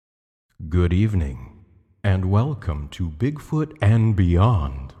Good evening, and welcome to Bigfoot and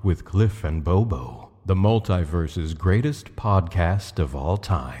Beyond with Cliff and Bobo, the multiverse's greatest podcast of all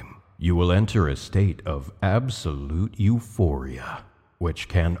time. You will enter a state of absolute euphoria, which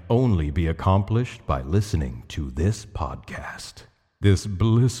can only be accomplished by listening to this podcast. This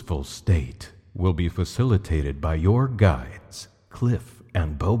blissful state will be facilitated by your guides, Cliff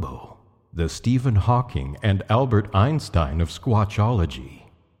and Bobo, the Stephen Hawking and Albert Einstein of Squatchology,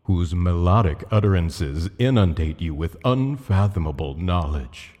 whose melodic utterances inundate you with unfathomable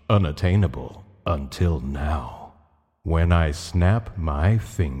knowledge, unattainable until now. When I snap my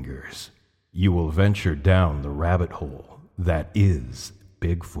fingers, you will venture down the rabbit hole that is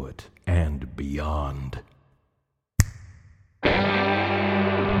Bigfoot and Beyond. Bigfoot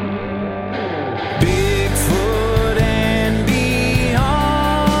and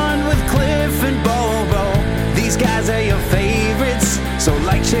Beyond with Cliff and Bobo. These guys are your favorites, so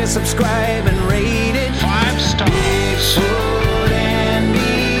like, share, subscribe, and rate it. 5 stars. Bigfoot and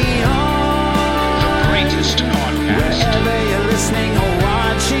Beyond. The greatest podcast. Wherever you're listening or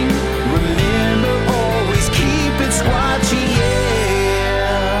watching, remember, always keep it squatchy,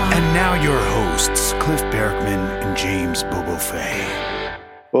 yeah. And now your hosts, Cliff Berkman and James Bobo Fay.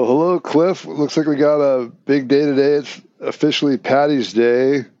 Well, hello, Cliff. Looks like we got a big day today. It's officially Patty's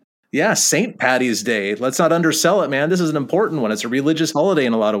Day. Yeah, St. Patty's Day. Let's not undersell it, man. This is an important one. It's a religious holiday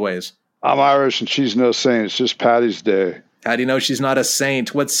in a lot of ways. I'm Irish and she's no saint. It's just Patty's Day. How do you know she's not a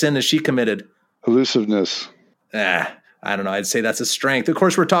saint? What sin has she committed? Elusiveness. I don't know. I'd say that's a strength. Of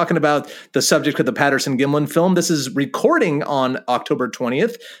course, we're talking about the subject of the Patterson-Gimlin film. This is recording on October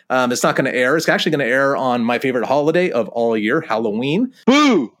 20th. It's not going to air. It's actually going to air on my favorite holiday of all year, Halloween.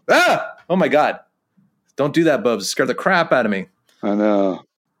 Boo! Oh, my God. Don't do that, Bubs. Scare the crap out of me. I know.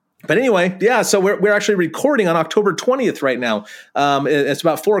 But anyway, yeah, so we're actually recording on October 20th right now. It's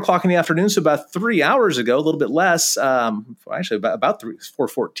about 4 o'clock in the afternoon, so about 3 hours ago, a little bit less, actually about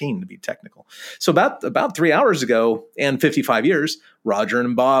 4:14 to be technical. So about 3 hours ago and 55 years, Roger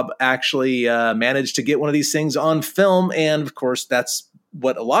and Bob actually managed to get one of these things on film. And of course, that's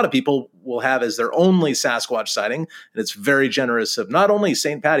what a lot of people will have as their only Sasquatch sighting. And it's very generous of not only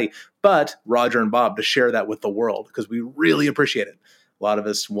St. Patty, but Roger and Bob to share that with the world, because we really appreciate it. A lot of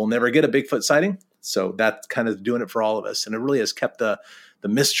us will never get a Bigfoot sighting, so that's kind of doing it for all of us. And it really has kept the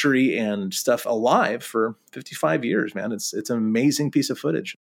mystery and stuff alive for 55 years, man. It's an amazing piece of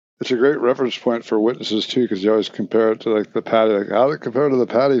footage. It's a great reference point for witnesses, too, because you always compare it to, like, the Patty. Like, how did it compare to the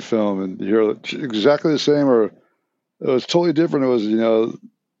Patty film? And you're exactly the same, or it was totally different. It was,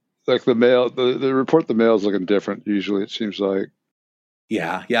 like the male, they report the male's looking different, usually, it seems like.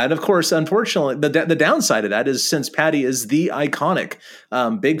 Yeah. And of course, unfortunately, the downside of that is, since Patty is the iconic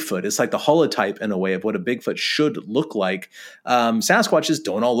Bigfoot, it's like the holotype in a way of what a Bigfoot should look like. Sasquatches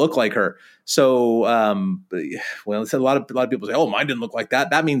don't all look like her. So, it's a lot of people say, "Oh, mine didn't look like that."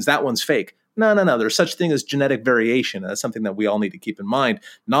 That means that one's fake. No. There's such thing as genetic variation. That's something that we all need to keep in mind.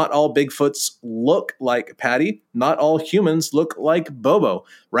 Not all Bigfoots look like Patty. Not all humans look like Bobo,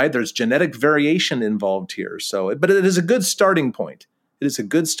 right? There's genetic variation involved here. So, but it is a good starting point. It is a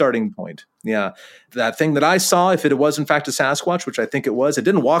good starting point. Yeah. That thing that I saw, if it was in fact a Sasquatch, which I think it was, it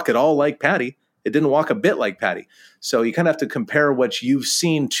didn't walk at all like Patty. It didn't walk a bit like Patty. So you kind of have to compare what you've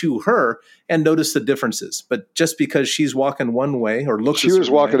seen to her and notice the differences. But just because she's walking one way or looks she was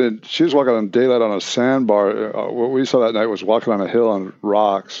walking in daylight on a sandbar. What we saw that night was walking on a hill on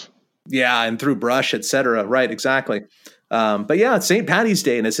rocks. Yeah, and through brush, etc. Right, exactly. But yeah, it's St. Patty's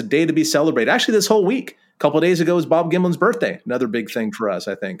Day, and it's a day to be celebrated. Actually, this whole week. A couple of days ago was Bob Gimlin's birthday. Another big thing for us,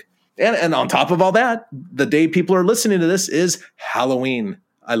 I think. And on top of all that, the day people are listening to this is Halloween.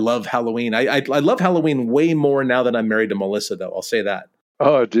 I love Halloween. I love Halloween way more now that I'm married to Melissa, though. I'll say that.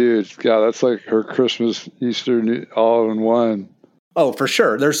 Oh, dude. Yeah, that's like her Christmas, Easter, all in one. Oh, for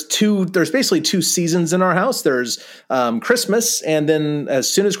sure. There's basically 2 seasons in our house. There's Christmas, and then as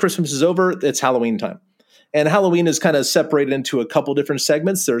soon as Christmas is over, it's Halloween time. And Halloween is kind of separated into a couple different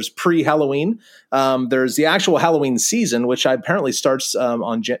segments. There's pre-Halloween. There's the actual Halloween season, which apparently starts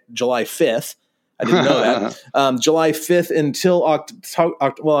on July 5th. I didn't know that. July 5th until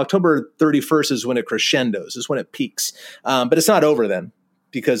October 31st is when it crescendos, is when it peaks. But it's not over then,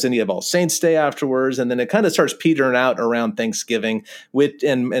 because then you have All Saints Day afterwards, and then it kind of starts petering out around Thanksgiving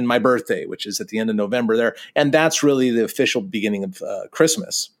and my birthday, which is at the end of November there. And that's really the official beginning of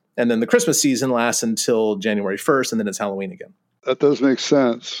Christmas. And then the Christmas season lasts until January 1st, and then it's Halloween again. That does make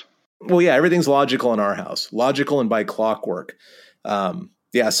sense. Well, yeah, everything's logical in our house. Logical and by clockwork.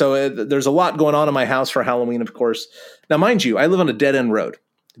 Yeah, so there's a lot going on in my house for Halloween, of course. Now, mind you, I live on a dead-end road.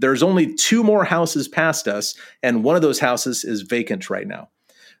 There's only 2 more houses past us, and one of those houses is vacant right now.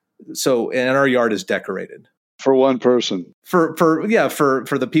 and our yard is decorated For one person. for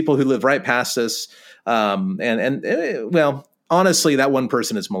the people who live right past us. Well, honestly, that one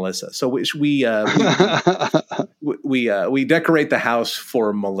person is Melissa. So we decorate the house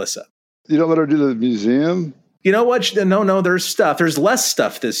for Melissa. You don't let her do the museum? You know what? No, there's stuff. There's less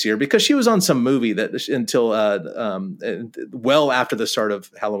stuff this year because she was on some movie that until well after the start of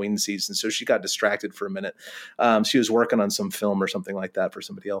Halloween season. So she got distracted for a minute. She was working on some film or something like that for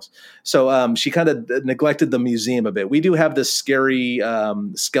somebody else. So she kind of neglected the museum a bit. We do have this scary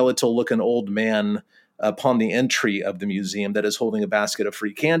skeletal looking old man upon the entry of the museum that is holding a basket of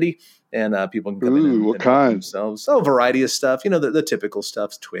free candy. And people can come in and what help kind? themselves. So a variety of stuff, the typical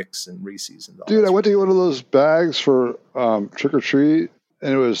stuff, Twix and Reese's and all Dude, that. I went to get one of those bags for trick or treat,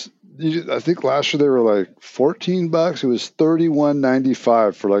 and it was, I think last year they were like $14. It was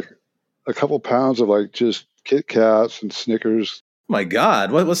 $31.95 for like a couple pounds of like just Kit Kats and Snickers. Oh my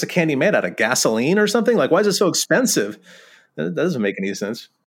God, what's the candy made out of? Gasoline or something? Like, why is it so expensive? That doesn't make any sense.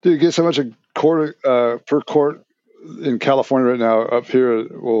 Dude, get so much a quart per quart in California right now. Up here,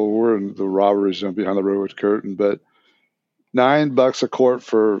 well, we're in the robbery zone behind the railroad curtain, but $9 a quart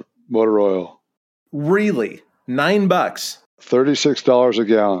for motor oil. Really? $9? $36 a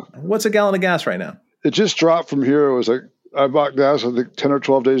gallon. What's a gallon of gas right now? It just dropped from here. It was like, I bought gas I think 10 or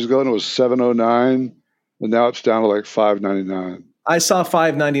 12 days ago, and it was $7.09, and now it's down to like $5.99. I saw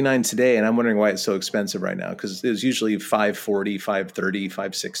 $5.99 today, and I'm wondering why it's so expensive right now, because it was usually $5.40, $5.30,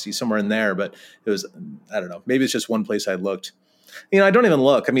 $5.60, somewhere in there. But it was, I don't know, maybe it's just one place I looked. I don't even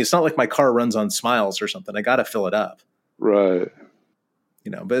look. I mean, it's not like my car runs on Smiles or something. I got to fill it up. Right.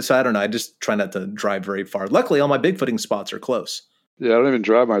 But so I don't know. I just try not to drive very far. Luckily, all my bigfooting spots are close. Yeah, I don't even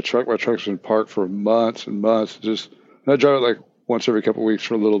drive my truck. My truck's been parked for months and months. I drive it like once every couple of weeks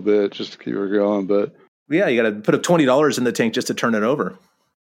for a little bit just to keep her going. But yeah, you got to put up $20 in the tank just to turn it over.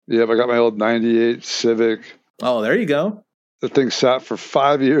 Yeah, I got my old 98 Civic. Oh, there you go. The thing sat for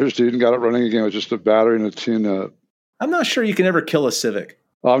 5 years, dude, and got it running again with just a battery and a tune-up. I'm not sure you can ever kill a Civic.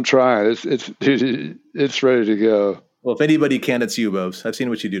 I'm trying. It's ready to go. Well, if anybody can, it's you, Bobes. I've seen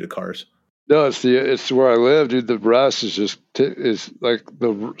what you do to cars. No, it's where I live, dude. The rust is just is like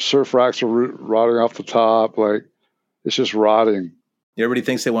the surf racks are rotting off the top. Like it's just rotting. Everybody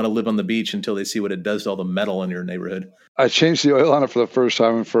thinks they want to live on the beach until they see what it does to all the metal in your neighborhood. I changed the oil on it for the first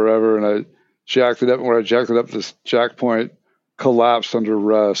time in forever, and I jacked it up. And when I jacked it up, this jack point collapsed under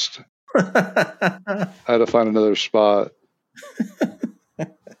rust. I had to find another spot.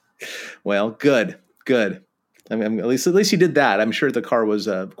 Well, good. I mean, at least you did that. I'm sure the car was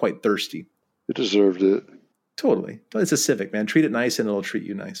quite thirsty. It deserved it. Totally. It's a Civic, man. Treat it nice, and it'll treat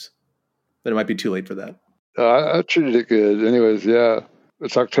you nice. But it might be too late for that. I treated it good. Anyways, yeah.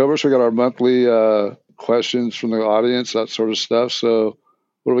 It's October, so we got our monthly questions from the audience, that sort of stuff. So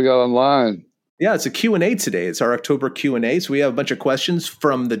what do we got online? Yeah, it's a Q&A today. It's our October Q&A. So we have a bunch of questions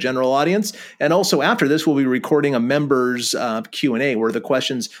from the general audience. And also after this, we'll be recording a members Q&A where the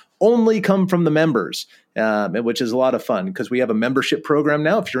questions only come from the members, which is a lot of fun because we have a membership program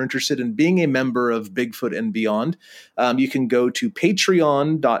now. If you're interested in being a member of Bigfoot and Beyond, you can go to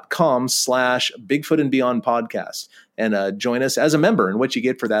patreon.com/Bigfoot and Beyond podcast and join us as a member. And what you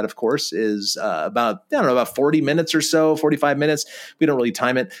get for that, of course, is about 40 minutes or so, 45 minutes. We don't really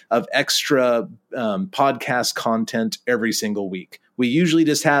time it, of extra podcast content every single week. We usually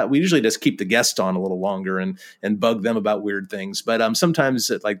just keep the guest on a little longer and bug them about weird things. But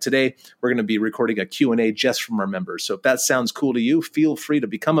sometimes, like today, we're going to be recording a Q&A just from our members. So if that sounds cool to you, feel free to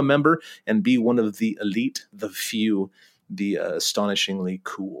become a member and be one of the elite, the few, the astonishingly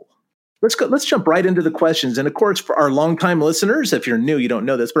cool. Let's jump right into the questions. And of course, for our longtime listeners, if you're new, you don't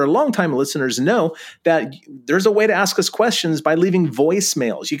know this, but our longtime listeners know that there's a way to ask us questions by leaving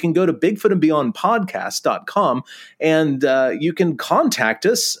voicemails. You can go to BigfootandBeyondPodcast.com and you can contact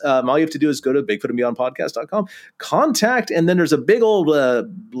us. All you have to do is go to BigfootandBeyondPodcast.com, contact, and then there's a big old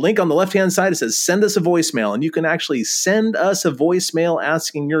link on the left-hand side that says send us a voicemail. And you can actually send us a voicemail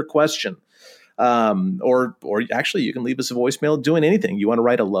asking your question. Or actually you can leave us a voicemail doing anything. You want to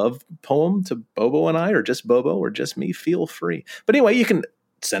write a love poem to Bobo and I, or just Bobo or just me, feel free. But anyway, you can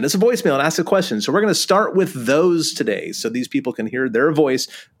send us a voicemail and ask a question. So we're going to start with those today. So these people can hear their voice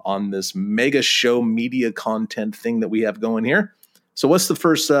on this mega show media content thing that we have going here. So what's the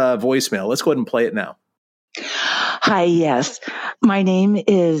first voicemail? Let's go ahead and play it now. Hi, yes. My name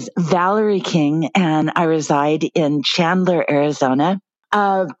is Valerie King and I reside in Chandler, Arizona.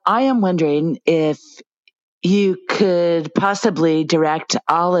 I am wondering if you could possibly direct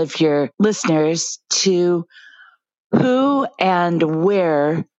all of your listeners to who and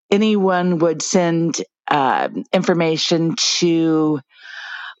where anyone would send information to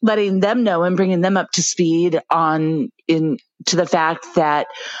letting them know and bringing them up to speed to the fact that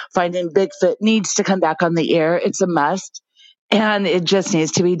Finding Bigfoot needs to come back on the air. It's a must, and it just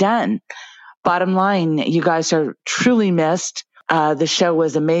needs to be done. Bottom line, you guys are truly missed. The show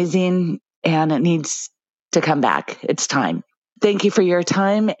was amazing, and it needs to come back. It's time. Thank you for your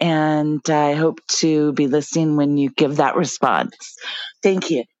time, and I hope to be listening when you give that response.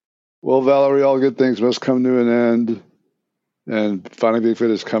 Thank you. Well, Valerie, all good things must come to an end, and Finding Bigfoot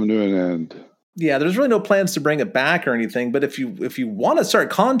has come to an end. Yeah, there's really no plans to bring it back or anything. But if you want to start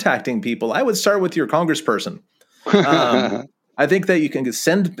contacting people, I would start with your congressperson. I think that you can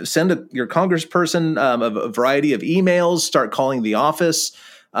send your congressperson a variety of emails. Start calling the office.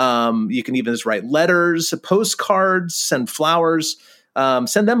 You can even just write letters, postcards, send flowers.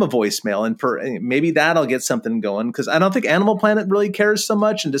 Send them a voicemail, and maybe that'll get something going. Because I don't think Animal Planet really cares so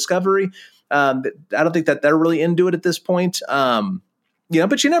much, and Discovery. I don't think that they're really into it at this point.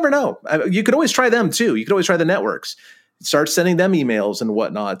 But you never know. You could always try them too. You could always try the networks. Start sending them emails and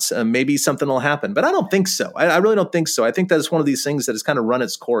whatnot. Maybe something will happen, but I don't think so. I really don't think so. I think that it's one of these things that has kind of run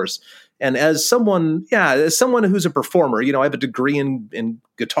its course. And as someone who's a performer, I have a degree in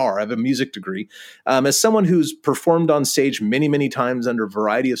guitar. I have a music degree. As someone who's performed on stage many, many times under a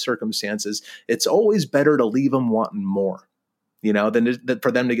variety of circumstances, it's always better to leave them wanting more, than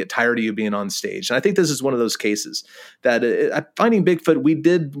for them to get tired of you being on stage. And I think this is one of those cases that Finding Bigfoot, we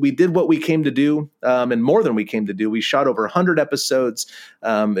did what we came to do, and more than we came to do. We shot over 100 episodes.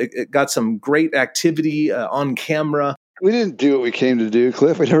 It got some great activity on camera. We didn't do what we came to do,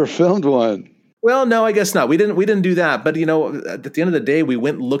 Cliff. We never filmed one. Well, no, I guess not. We didn't do that. But at the end of the day, we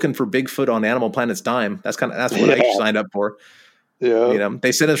went looking for Bigfoot on Animal Planet's dime. That's what I signed up for. Yeah.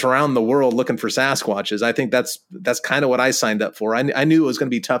 They sent us around the world looking for Sasquatches. I think that's kind of what I signed up for. I knew it was going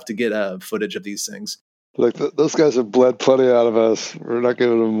to be tough to get footage of these things. Like those guys have bled plenty out of us. We're not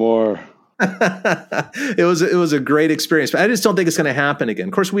giving them more. It was a great experience, but I just don't think it's going to happen again.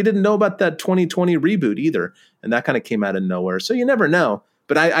 Of course, we didn't know about that 2020 reboot either, and that kind of came out of nowhere. So you never know.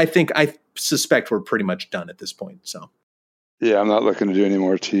 But I suspect we're pretty much done at this point. So yeah, I'm not looking to do any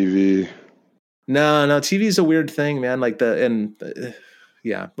more TV. No, TV is a weird thing, man.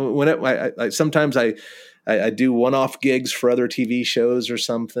 Sometimes I do one-off gigs for other TV shows or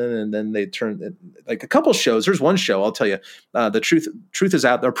something, and then they turn like a couple shows. There's one show I'll tell you, the truth is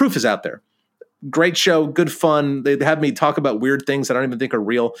out there. Proof is out there. Great show, good fun. They have me talk about weird things that I don't even think are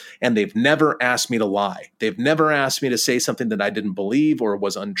real, and they've never asked me to lie. They've never asked me to say something that I didn't believe or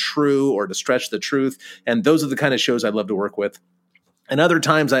was untrue or to stretch the truth. And those are the kind of shows I'd love to work with. And other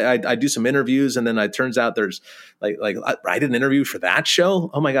times I do some interviews, and then it turns out there's like I did an interview for that show.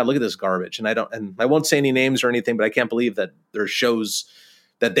 Oh my God, look at this garbage. And I won't say any names or anything, but I can't believe that there's shows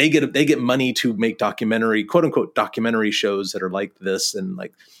that they get money to make documentary, quote unquote, documentary shows that are like this, and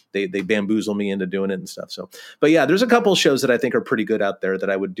like they bamboozle me into doing it and stuff. So, but yeah, there's a couple shows that I think are pretty good out there that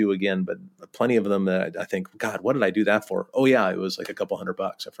I would do again, but plenty of them that I think, God, what did I do that for? Oh yeah, it was like a couple $100.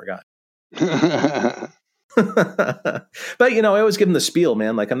 I forgot. But I always give them the spiel,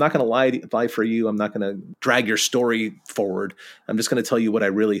 man. Like, I'm not going to lie for you. I'm not going to drag your story forward. I'm just going to tell you what I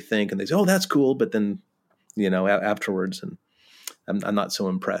really think. And they say, oh, that's cool. But then, afterwards, and I'm not so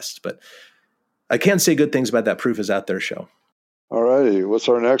impressed. But I can say good things about that Proof is Out There show. All righty. What's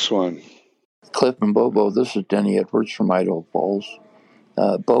our next one? Cliff and Bobo, this is Denny Edwards from Idaho Falls.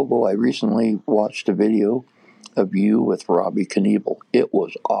 Bobo, I recently watched a video of you with Robbie Knievel. It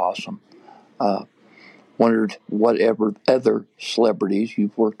was awesome. Wondered whatever other celebrities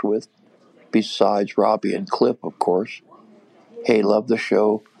you've worked with besides Robbie and Cliff, of course. Hey, love the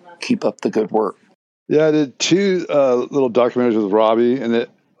show. Keep up the good work. Yeah, I did 2 little documentaries with Robbie, and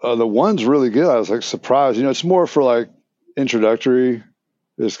the one's really good. I was like surprised. It's more for like introductory.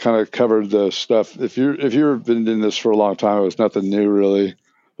 It's kind of covered the stuff. If you've been in this for a long time, it was nothing new really,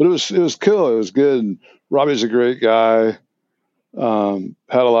 but it was cool. It was good. And Robbie's a great guy. Had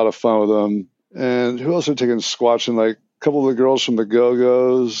a lot of fun with him. And who else are taking squatching? Like a couple of the girls from the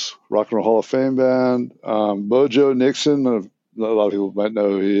Go-Go's, Rock and Roll Hall of Fame band. Bojo Nixon, a lot of people might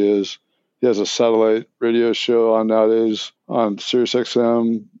know who he is. He has a satellite radio show on nowadays on Sirius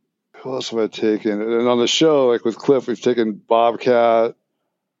XM. Who else have I taken? And on the show, like with Cliff, we've taken Bobcat,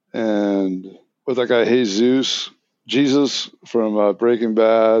 and with that guy Jesus from Breaking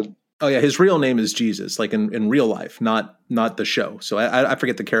Bad. Oh yeah, his real name is Jesus, like in real life, not the show. So I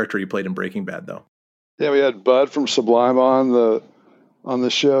forget the character he played in Breaking Bad, though. Yeah, we had Bud from Sublime on the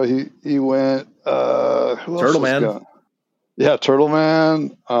show. He went. Who Turtle Man. Going? Yeah, Turtle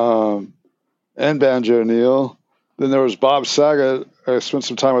Man, and Banjo Neil. Then there was Bob Saget. I spent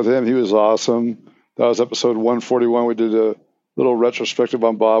some time with him. He was awesome. That was episode 141. We did a little retrospective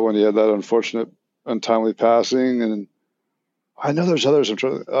on Bob when he had that unfortunate, untimely passing. And I know there's others. He's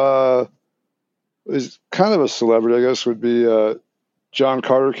kind of a celebrity, I guess, would be John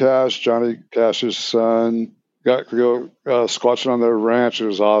Carter Cash, Johnny Cash's son. Got to go squatching on their ranch. It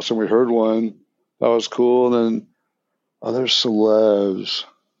was awesome. We heard one. That was cool. And then other celebs.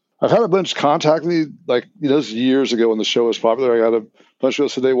 I've had a bunch contact me, like, this was years ago when the show was popular. I got a bunch of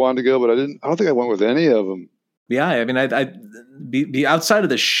us said they wanted to go, but I don't think I went with any of them. Yeah, I mean, be outside of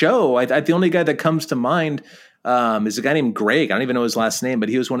the show, the only guy that comes to mind is a guy named Greg. I don't even know his last name, but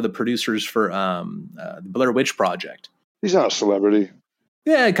he was one of the producers for the Blair Witch Project. He's not a celebrity.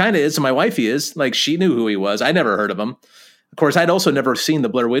 Yeah, it kind of is. And my wifey is. Like, she knew who he was. I never heard of him. Of course, I'd also never seen the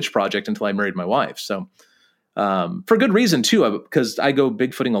Blair Witch Project until I married my wife. So for good reason, too, because I go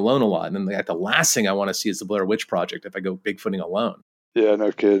Bigfooting alone a lot. And the last thing I want to see is the Blair Witch Project if I go Bigfooting alone. Yeah,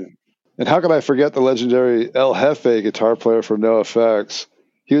 no kidding. And how could I forget the legendary El Jefe guitar player for NoFX?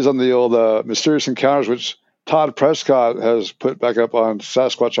 He was on the old Mysterious Encounters, which Todd Prescott has put back up on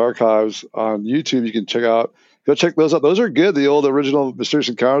Sasquatch Archives on YouTube. You can check out. Go check those out. Those are good. The old original Mysterious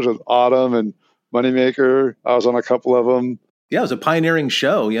Encounters with Autumn and Moneymaker. I was on a couple of them. Yeah, it was a pioneering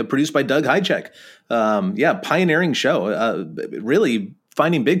show. Yeah, produced by Doug Hychek. Pioneering show. Really,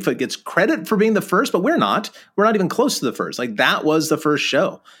 Finding Bigfoot gets credit for being the first, but we're not. We're not even close to the first. Like, that was the first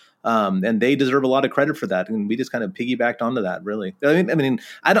show. And they deserve a lot of credit for that. And we just kind of piggybacked onto that, really.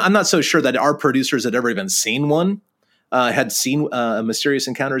 I'm not so sure that our producers had ever even seen one. Had seen a Mysterious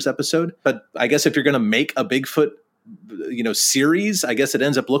Encounters episode, but I guess if you're going to make a Bigfoot, series, I guess it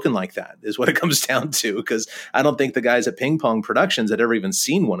ends up looking like that is what it comes down to. Because I don't think the guys at Ping Pong Productions had ever even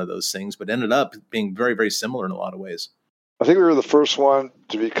seen one of those things, but ended up being very, very similar in a lot of ways. I think we were the first one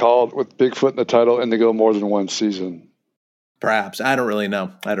to be called with Bigfoot in the title and to go more than one season. Perhaps. I don't really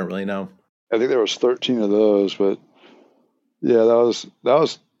know. I think there was 13 of those, but yeah, that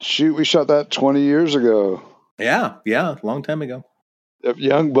was shoot. We shot that 20 years ago. Yeah, long time ago. If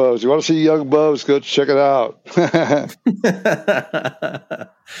Young Bubs, you want to see Young Bubs, go check it out.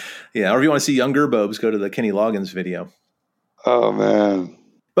 Yeah, or if you want to see younger Bubs, go to the Kenny Loggins video. Oh, man.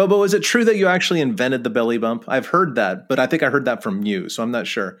 Bobo, is it true that you actually invented the belly bump? I've heard that, but I think I heard that from you, so I'm not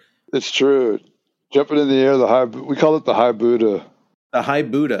sure. It's true. Jumping in the air, we call it the high Buddha. The high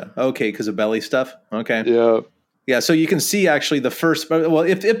Buddha. Okay, because of belly stuff? Okay. Yeah. Yeah, so you can see actually the first. Well,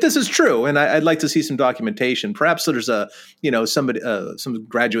 if this is true, and I'd like to see some documentation. Perhaps there's some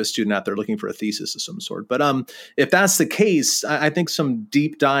graduate student out there looking for a thesis of some sort. But if that's the case, I think some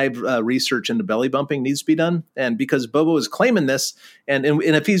deep dive research into belly bumping needs to be done. And because Bobo is claiming this, and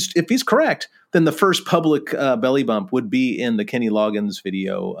if he's correct, then the first public belly bump would be in the Kenny Loggins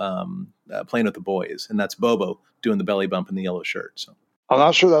video, Playing with the Boys, and that's Bobo doing the belly bump in the yellow shirt. So I'm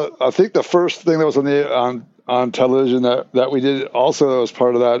not sure that. I think the first thing that was on television that we did also as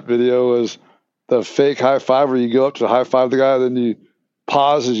part of that video was the fake high five, where you go up to high five the guy, then you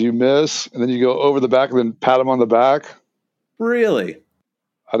pause as you miss, and then you go over the back and then pat him on the back. Really?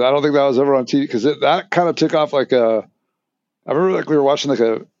 I don't think that was ever on TV, because that kind of took off like I remember like we were watching like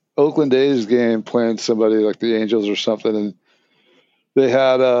a Oakland A's game playing somebody like the Angels or something, and they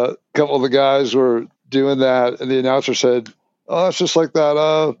had a couple of the guys were doing that, and the announcer said, "Oh, it's just like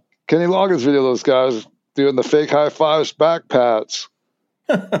that Kenny Loggins video, those guys doing the fake high fives, back pats."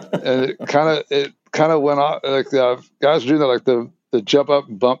 And it kind of went on, like the guys were doing that, like the jump up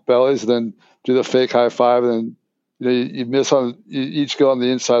and bump bellies, and then do the fake high five, and then you miss on, you each go on the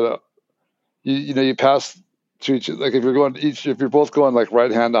inside of, you pass to each, like if you're both going like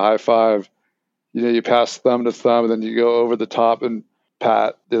right hand to high five, you pass thumb to thumb, and then you go over the top and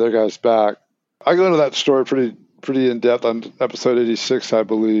pat the other guy's back. I go into that story pretty in depth on episode 86, I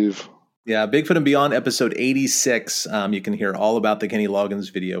believe. Yeah, Bigfoot and Beyond, episode 86. You can hear all about the Kenny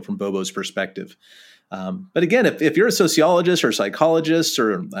Loggins video from Bobo's perspective. But again, if you're a sociologist or a psychologist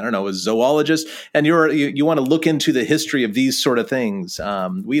or, I don't know, a zoologist, and you want to look into the history of these sort of things,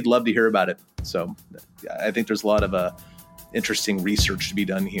 we'd love to hear about it. So I think there's a lot of interesting research to be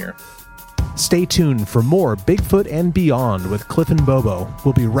done here. Stay tuned for more Bigfoot and Beyond with Cliff and Bobo.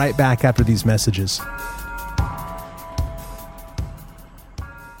 We'll be right back after these messages.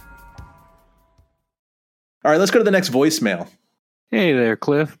 All right, let's go to the next voicemail. Hey there,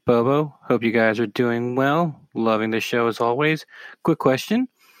 Cliff, Bobo. Hope you guys are doing well. Loving the show as always. Quick question.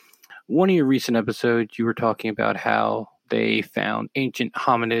 One of your recent episodes, you were talking about how they found ancient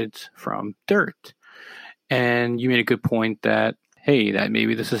hominids from dirt. And you made a good point that, hey, that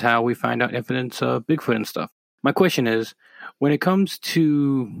maybe this is how we find out evidence of Bigfoot and stuff. My question is, when it comes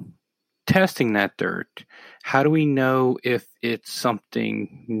to testing that dirt, how do we know if it's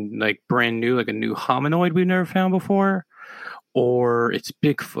something like brand new, like a new hominoid we've never found before? or it's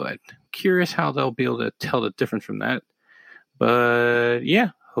Bigfoot. Curious how they'll be able to tell the difference from that. But yeah,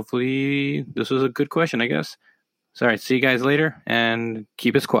 hopefully this was a good question, I guess. So, all right, see you guys later, and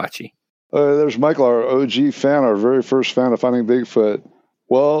keep it squatchy. There's Michael, our OG fan, our very first fan of Finding Bigfoot.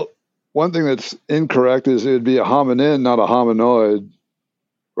 Well, one thing that's incorrect is it'd be a hominin, not a hominoid.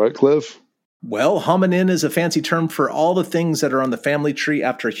 Right, Cliff? Well, hominin is a fancy term for all the things that are on the family tree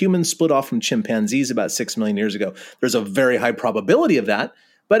after humans split off from chimpanzees about 6 million years ago. There's a very high probability of that.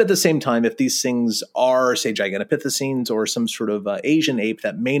 But at the same time, if these things are, say, Gigantopithecines or some sort of Asian ape,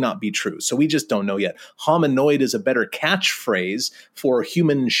 that may not be true. So we just don't know yet. Hominoid is a better catchphrase for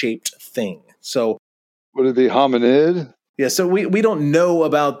human-shaped thing. So would it be hominid? Yeah, so we don't know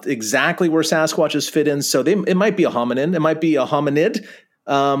about exactly where Sasquatches fit in. So it might be a hominin, it might be a hominid,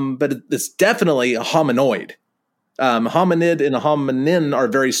 but it's definitely a hominoid. Hominid and a hominin are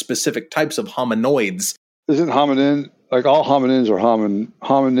very specific types of hominoids. Isn't hominin, like all hominins are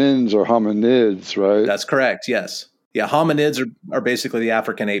hominins or hominids, right? That's correct, yes. Yeah, hominids are basically the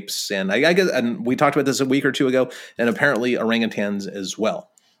African apes. And I guess, and we talked about this a week or two ago, and apparently orangutans as well.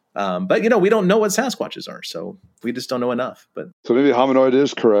 But, we don't know what Sasquatches are, so we just don't know enough. But so maybe hominoid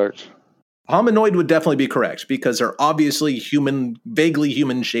is correct. Hominoid would definitely be correct because they're obviously vaguely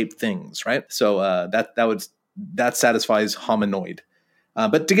human-shaped things, right? So that satisfies hominoid.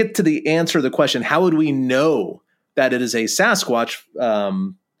 But to get to the answer to the question, how would we know that it is a Sasquatch?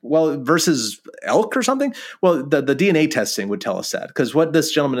 Versus elk or something? Well, the DNA testing would tell us that, because what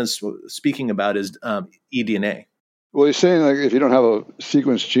this gentleman is speaking about is eDNA. Well, he's saying, like, if you don't have a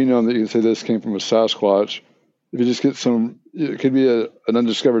sequenced genome that you can say this came from a Sasquatch, if you just get it could be an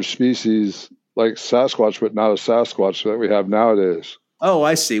undiscovered species like Sasquatch, but not a Sasquatch that we have nowadays. Oh,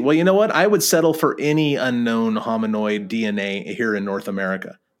 I see. Well, you know what? I would settle for any unknown hominoid DNA here in North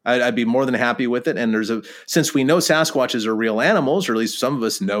America. I'd be more than happy with it. And since we know Sasquatches are real animals, or at least some of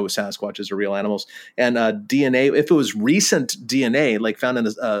us know Sasquatches are real animals, and DNA, if it was recent DNA, like found in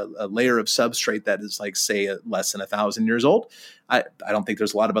a layer of substrate that is like, say, less than 1,000 years old, I don't think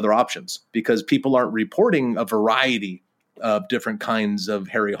there's a lot of other options, because people aren't reporting a variety of different kinds of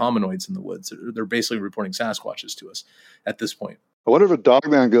hairy hominoids in the woods. They're basically reporting Sasquatches to us at this point. I wonder if a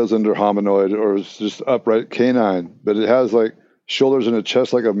dogman goes under hominoid or it's just upright canine, but it has like shoulders and a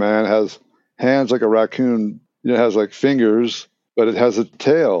chest like a man, has hands like a raccoon, it has like fingers, but it has a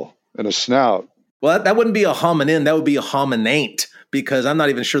tail and a snout. Well, that wouldn't be a hominin, that would be a hominate, because I'm not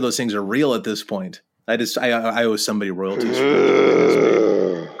even sure those things are real at this point. I owe somebody royalties for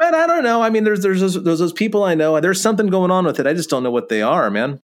this. But I don't know. I mean, there's those people I know. There's something going on with it. I just don't know what they are,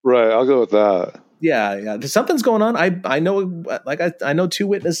 man. Right, I'll go with that. Yeah. Something's going on. I know, I know 2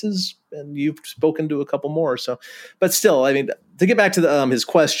 witnesses, and you've spoken to a couple more. So, but still, I mean, to get back to his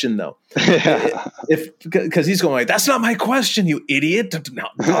question though, because he's going like, that's not my question, you idiot. No,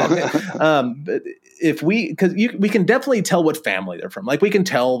 but we can definitely tell what family they're from. Like we can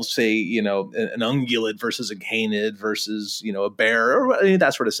tell, say, an ungulate versus a canid versus, a bear or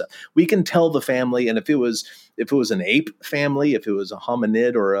that sort of stuff. We can tell the family. And if it was an ape family, if it was a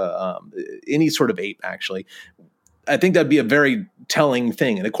hominid or any sort of ape, actually, I think that'd be a very telling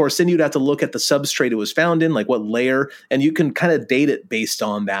thing. And of course, then you'd have to look at the substrate it was found in, like what layer, and you can kind of date it based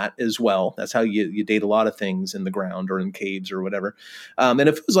on that as well. That's how you date a lot of things in the ground or in caves or whatever. And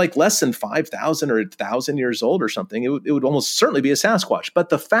if it was like less than 5,000 or 1,000 years old or something, it would almost certainly be a Sasquatch. But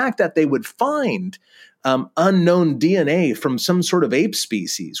the fact that they would find unknown DNA from some sort of ape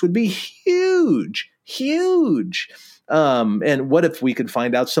species would be huge. And what if we could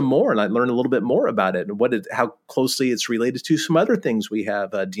find out some more and I learn a little bit more about it and how closely it's related to some other things we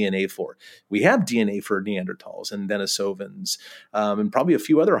have DNA for. We have DNA for Neanderthals and Denisovans and probably a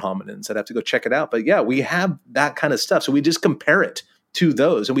few other hominins. I'd have to go check it out. But yeah, we have that kind of stuff. So we just compare it to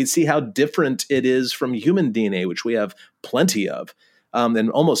those and we'd see how different it is from human DNA, which we have plenty of.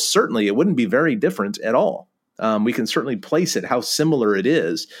 And almost certainly it wouldn't be very different at all. We can certainly place it, how similar it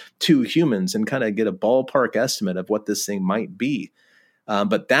is to humans, and kind of get a ballpark estimate of what this thing might be.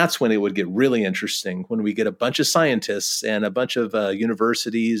 But that's when it would get really interesting, when we get a bunch of scientists and a bunch of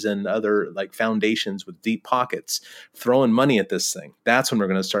universities and other like foundations with deep pockets throwing money at this thing. That's when we're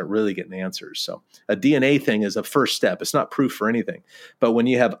going to start really getting answers. So a DNA thing is a first step. It's not proof for anything. But when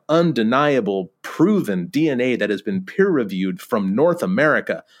you have undeniable, proven DNA that has been peer-reviewed from North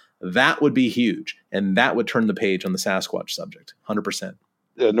America, that would be huge, and that would turn the page on the Sasquatch subject, 100%.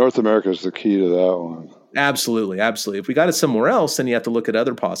 Yeah, North America is the key to that one. Absolutely. If we got it somewhere else, then you have to look at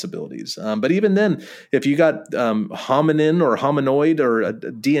other possibilities. But even then, if you got hominin or hominoid or a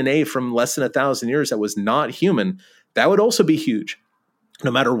DNA from less than 1,000 years that was not human, that would also be huge,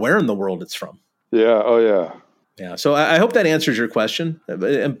 no matter where in the world it's from. Yeah. Oh, yeah. Yeah. So I hope that answers your question.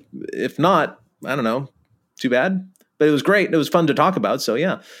 If not, I don't know. Too bad. But it was great. It was fun to talk about. So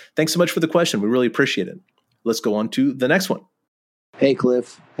yeah, thanks so much for the question. We really appreciate it. Let's go on to the next one. Hey,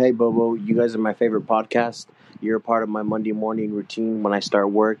 Cliff. Hey, Bobo. You guys are my favorite podcast. You're a part of my Monday morning routine when I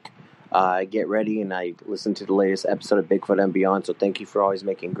start work. I get ready and I listen to the latest episode of Bigfoot and Beyond. So thank you for always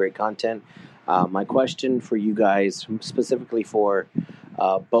making great content. My question for you guys, specifically for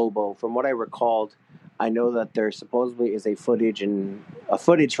Bobo, from what I recalled, I know that there supposedly is a footage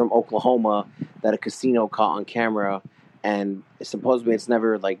from Oklahoma that a casino caught on camera, and supposedly it's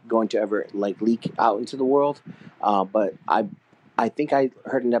never going to ever leak out into the world. But I think I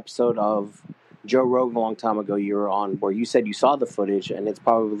heard an episode of Joe Rogan a long time ago you were on where you said you saw the footage and it's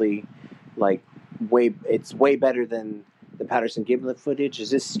probably way better than the Patterson Gimlin footage. Is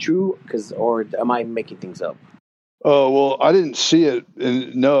this true? Or am I making things up? Oh, well, I didn't see it.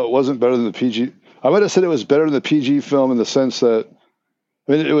 And no, it wasn't better than the PG. I might have said it was better than the PG film in the sense that,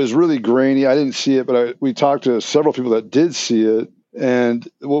 I mean, it was really grainy. I didn't see it, but we talked to several people that did see it. And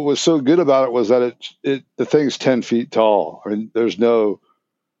what was so good about it was that the thing's 10 feet tall. I mean, there's no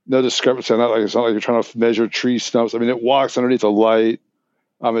discrepancy. It's not like you're trying to measure tree stumps. I mean, it walks underneath a light.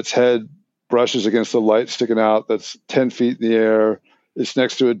 Its head brushes against the light sticking out. That's 10 feet in the air. It's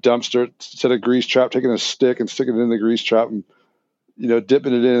next to a dumpster. Instead of grease trap, taking a stick and sticking it in the grease trap and,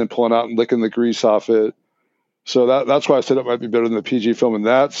 dipping it in and pulling out and licking the grease off it. So that's why I said it might be better than the PG film in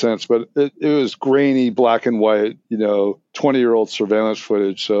that sense. But it was grainy, black and white, 20-year-old surveillance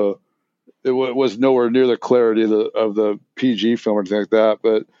footage. So it was nowhere near the clarity of the PG film or anything like that.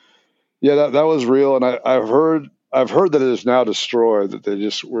 But yeah, that was real. And I've heard that it is now destroyed, that they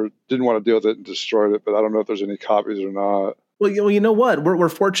just didn't want to deal with it and destroyed it. But I don't know if there's any copies or not. Well, you know what? We're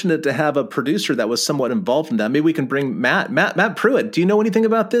fortunate to have a producer that was somewhat involved in that. Maybe we can bring Matt Pruitt. Do you know anything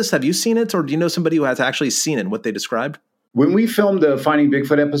about this? Have you seen it, or do you know somebody who has actually seen it? What they described? When we filmed the Finding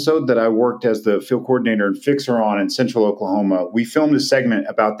Bigfoot episode that I worked as the field coordinator and fixer on in Central Oklahoma, we filmed a segment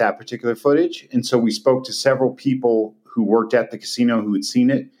about that particular footage, and so we spoke to several people who worked at the casino who had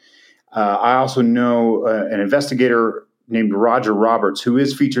seen it. I also know an investigator named Roger Roberts, who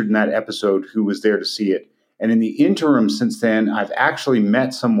is featured in that episode, who was there to see it. And in the interim since then, I've actually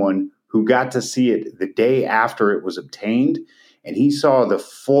met someone who got to see it the day after it was obtained, and he saw the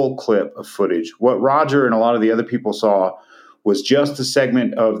full clip of footage. What Roger and a lot of the other people saw was just a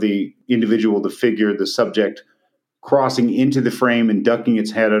segment of the individual, the figure, the subject, crossing into the frame and ducking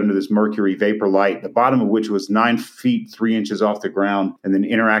its head under this mercury vapor light, the bottom of which was 9 feet 3 inches off the ground, and then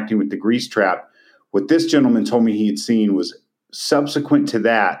interacting with the grease trap. What this gentleman told me he had seen was subsequent to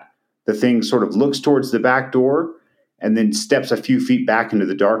that, the thing sort of looks towards the back door and then steps a few feet back into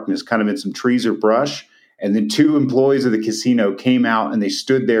the darkness, kind of in some trees or brush. And then 2 employees of the casino came out and they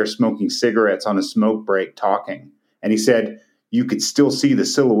stood there smoking cigarettes on a smoke break talking. And he said, you could still see the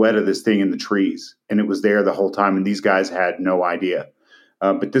silhouette of this thing in the trees. And it was there the whole time. And these guys had no idea.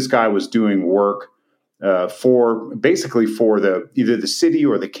 But this guy was doing work for either the city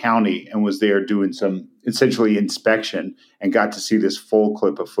or the county, and was there doing some essentially inspection and got to see this full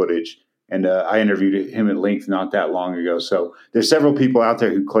clip of footage. And I interviewed him at length not that long ago. So there's several people out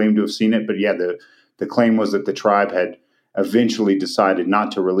there who claim to have seen it. But yeah, the claim was that the tribe had eventually decided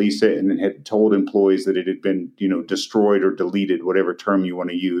not to release it, and then had told employees that it had been, destroyed or deleted, whatever term you want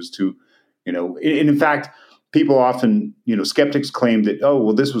to use to, and in fact, people often, skeptics claim that, oh,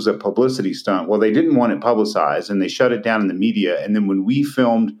 well, this was a publicity stunt. Well, they didn't want it publicized and they shut it down in the media. And then when we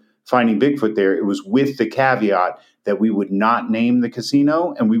filmed Finding Bigfoot there, it was with the caveat that we would not name the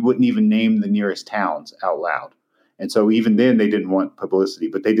casino and we wouldn't even name the nearest towns out loud. And so even then they didn't want publicity,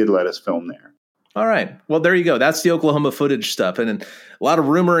 but they did let us film there. All right. Well, there you go. That's the Oklahoma footage stuff. And a lot of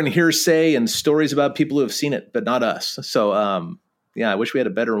rumor and hearsay and stories about people who have seen it, but not us. So, yeah, I wish we had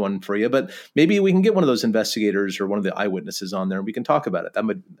a better one for you, but maybe we can get one of those investigators or one of the eyewitnesses on there and we can talk about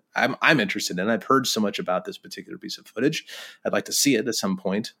it. I'm interested in it. I've heard so much about this particular piece of footage. I'd like to see it at some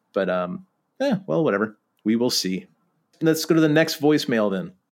point, but well, whatever. We will see. Let's go to the next voicemail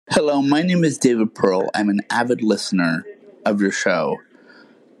then. Hello, my name is David Pearl. I'm an avid listener of your show.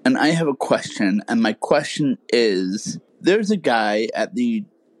 And I have a question, and my question is, there's a guy at the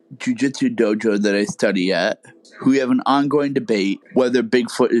jiu-jitsu dojo that I study at who we have an ongoing debate whether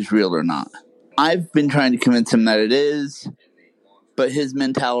Bigfoot is real or not. I've been trying to convince him that it is, but his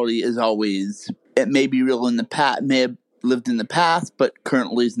mentality is always, it may be real in the past, may have lived in the past, but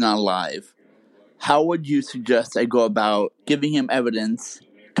currently is not alive. How would you suggest I go about giving him evidence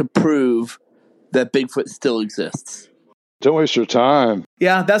to prove that Bigfoot still exists? Don't waste your time.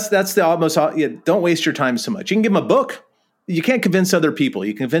 Yeah, that's the almost. Yeah, don't waste your time so much. You can give him a book. You can't convince other people.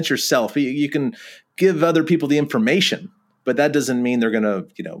 You can convince yourself. You can give other people the information, but that doesn't mean they're going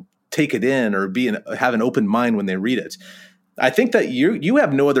to, take it in or have an open mind when they read it. I think that you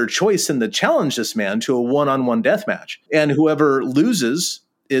have no other choice than to challenge this man to a one-on-one death match, and whoever loses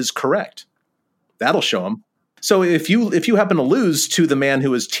is correct. That'll show him. So if you happen to lose to the man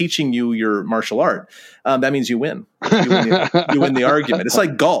who is teaching you your martial art, that means you win. You win the argument. It's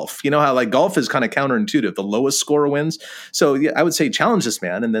like golf. You know how like golf is kind of counterintuitive. The lowest scorer wins. So yeah, I would say challenge this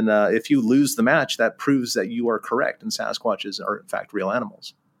man, and then if you lose the match, that proves that you are correct and Sasquatches are in fact real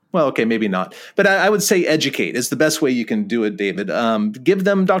animals. Well, okay, maybe not. But I would say educate is the best way you can do it, David. Give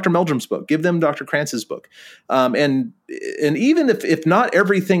them Dr. Meldrum's book. Give them Dr. Krantz's book. And even if not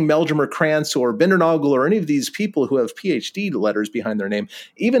everything Meldrum or Krantz or Bindernagel or any of these people who have PhD letters behind their name,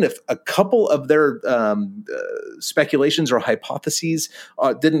 even if a couple of their speculations or hypotheses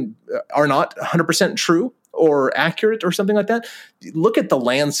are not 100% true or accurate or something like that, look at the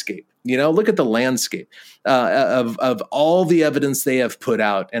landscape. Look at the landscape of all the evidence they have put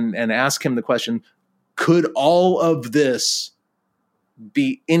out and ask him the question, could all of this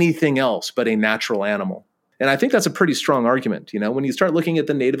be anything else but a natural animal? And I think that's a pretty strong argument, when you start looking at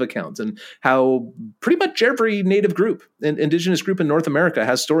the native accounts and how pretty much every native group, indigenous group in North America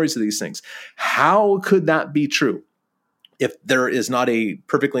has stories of these things. How could that be true if there is not a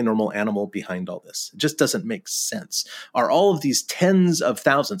perfectly normal animal behind all this? It just doesn't make sense. Are all of these tens of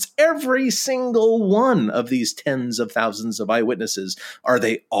thousands, every single one of these tens of thousands of eyewitnesses, are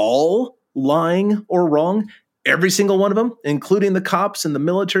they all lying or wrong? Every single one of them, including the cops and the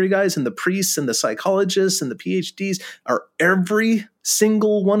military guys and the priests and the psychologists and the PhDs, are every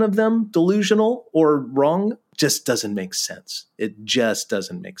single one of them delusional or wrong? Just doesn't make sense. It just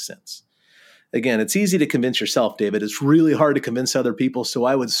doesn't make sense. Again, it's easy to convince yourself, David. It's really hard to convince other people, so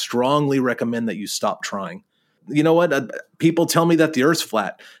I would strongly recommend that you stop trying. You know what? People tell me that the Earth's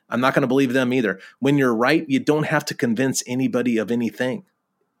flat. I'm not going to believe them either. When you're right, you don't have to convince anybody of anything.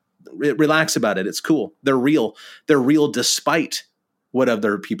 Relax about it. It's cool. They're real. They're real despite what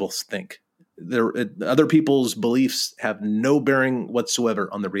other people think. Other people's beliefs have no bearing whatsoever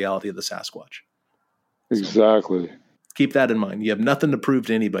on the reality of the Sasquatch. Exactly. So, keep that in mind. You have nothing to prove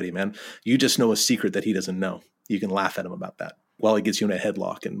to anybody, man. You just know a secret that he doesn't know. You can laugh at him about that while he gets you in a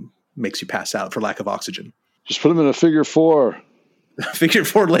headlock and makes you pass out for lack of oxygen. Just put him in a figure four. Figure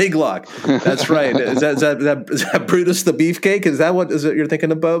four leg lock. That's right. Is that Brutus the Beefcake? Is that what you're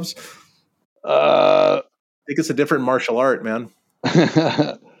thinking of, Bubs? I think it's a different martial art, man.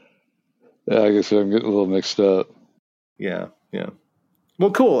 Yeah, I guess I'm getting a little mixed up. Yeah.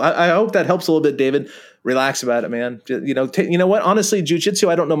 Well, cool. I hope that helps a little bit, David. Relax about it, man. You know what? Honestly, jiu-jitsu,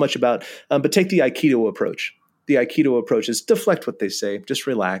 I don't know much about, but take the Aikido approach. The Aikido approach is deflect what they say. Just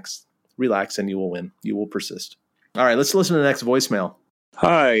relax, and you will win. You will persist. All right, let's listen to the next voicemail.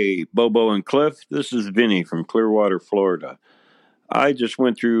 Hi, Bobo and Cliff. This is Vinny from Clearwater, Florida. I just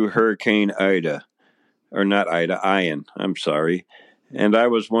went through Hurricane Ida, or not Ida, Ian, I'm sorry. And I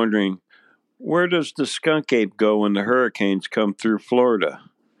was wondering, where does the skunk ape go when the hurricanes come through Florida?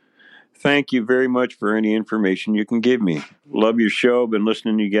 Thank you very much for any information you can give me. Love your show. Been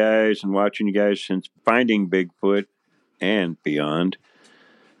listening to you guys and watching you guys since Finding Bigfoot and beyond.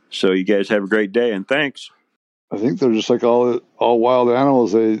 So you guys have a great day, and thanks. I think they're just like all wild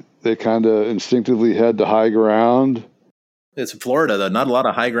animals. They kind of instinctively head to high ground. It's Florida, though. Not a lot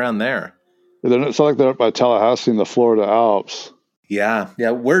of high ground there. It's not like they're up by Tallahassee in the Florida Alps. Yeah.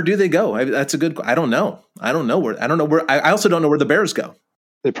 Where do they go? That's a good. I don't know where. I also don't know where the bears go.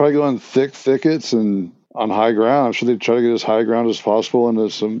 They probably go in thick thickets and on high ground. I'm sure they try to get as high ground as possible into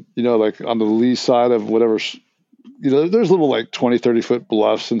some, like on the lee side of whatever. There's little like 20, 30 foot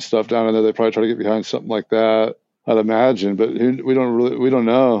bluffs and stuff down in there. They probably try to get behind something like that, I'd imagine, but we don't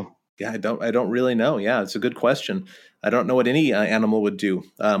know. Yeah, I don't really know. Yeah, it's a good question. I don't know what any animal would do.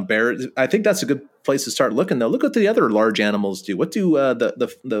 Bear. I think that's a good place to start looking, though. Look what the other large animals do. What do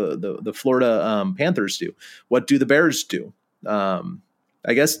the Florida panthers do? What do the bears do?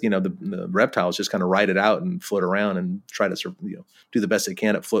 I guess the reptiles just kind of ride it out and float around and try to do the best they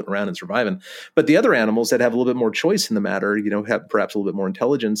can at floating around and surviving. But the other animals that have a little bit more choice in the matter, have perhaps a little bit more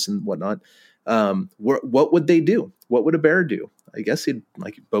intelligence and whatnot. What would they do? What would a bear do? I guess he'd,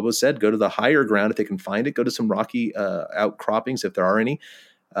 like Bobo said, go to the higher ground if they can find it. Go to some rocky outcroppings if there are any.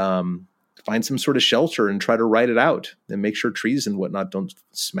 Find some sort of shelter and try to ride it out and make sure trees and whatnot don't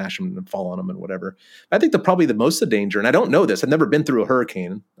smash them and fall on them and whatever. I think probably the most of the danger, and I don't know this, I've never been through a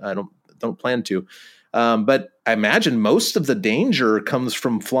hurricane. I don't plan to. But I imagine most of the danger comes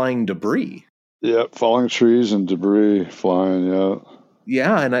from flying debris. Yeah, falling trees and debris flying, yeah.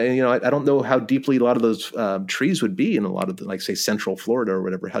 Yeah, and I don't know how deeply a lot of those trees would be in a lot of like say Central Florida or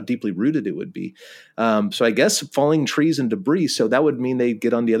whatever, how deeply rooted it would be. So I guess falling trees and debris. So that would mean they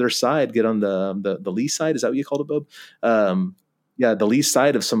get on the other side, get on the lee side. Is that what you called it, Bob? Yeah, the lee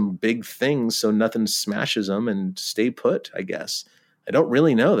side of some big things, so nothing smashes them and stay put. I guess I don't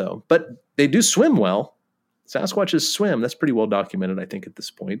really know though, but they do swim well. Sasquatches swim. That's pretty well documented, I think, at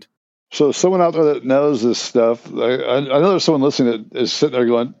this point. So someone out there that knows this stuff, I know there's someone listening that is sitting there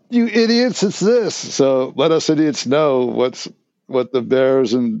going, "You idiots, it's this." So let us idiots know what the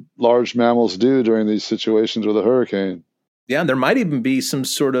bears and large mammals do during these situations with a hurricane. Yeah, there might even be some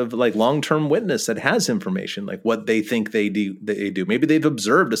sort of like long-term witness that has information, like what they think they do. Maybe they've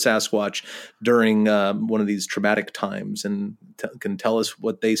observed a Sasquatch during one of these traumatic times and can tell us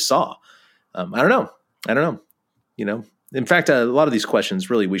what they saw. I don't know. In fact, a lot of these questions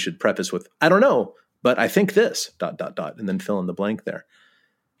really we should preface with, I don't know, but I think this, ... and then fill in the blank there.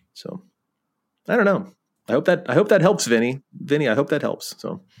 So I don't know. I hope that helps, Vinny. Vinny, I hope that helps.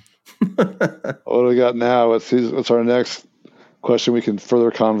 So what do we got now? What's our next question we can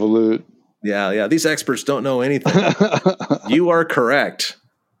further convolute? Yeah. These experts don't know anything. You are correct.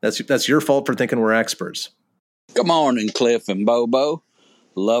 That's your fault for thinking we're experts. Good morning, Cliff and Bobo.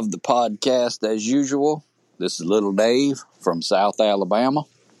 Love the podcast as usual. This is Little Dave from South Alabama.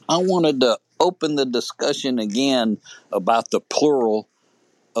 I wanted to open the discussion again about the plural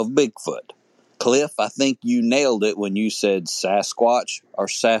of Bigfoot. Cliff, I think you nailed it when you said Sasquatch or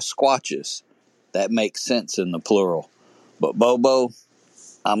Sasquatches. That makes sense in the plural. But Bobo,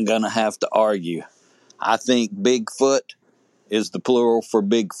 I'm going to have to argue. I think Bigfoot is the plural for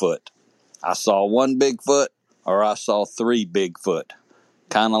Bigfoot. I saw one Bigfoot or I saw three Bigfoot.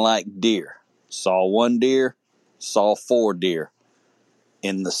 Kind of like deer. Saw one deer, saw four deer.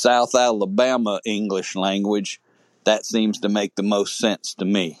 In the South Alabama English language, that seems to make the most sense to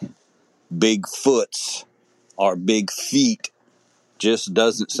me. Bigfoots or big feet just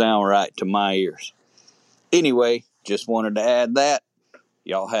doesn't sound right to my ears. Anyway, just wanted to add that.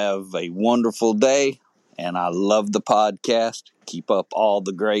 Y'all have a wonderful day, and I love the podcast. Keep up all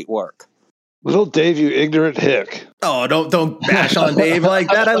the great work. Little Dave, you ignorant hick. Oh, don't bash on Dave like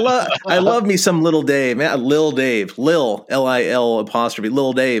that. I love me some Little Dave, man. Lil Dave, Lil Lil apostrophe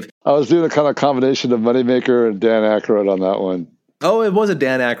Lil Dave. I was doing a kind of combination of Moneymaker and Dan Aykroyd on that one. Oh, it was a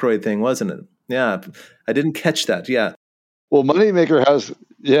Dan Aykroyd thing, wasn't it? Yeah, I didn't catch that. Yeah. Well, Moneymaker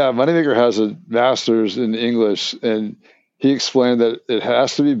has a master's in English, and he explained that it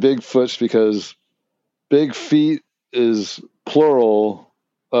has to be Bigfoots because big feet is plural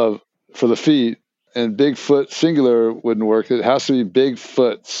for the feet, and Bigfoot singular wouldn't work. It has to be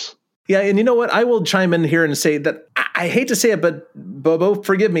Bigfoots. Yeah, and you know what? I will chime in here and say that I hate to say it, but Bobo,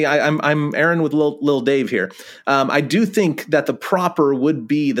 forgive me. I'm Aaron with Lil Dave here. I do think that the proper would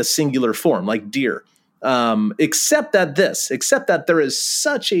be the singular form, like deer. Except that there is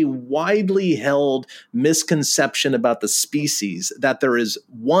such a widely held misconception about the species that there is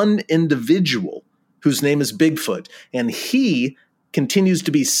one individual whose name is Bigfoot, and he continues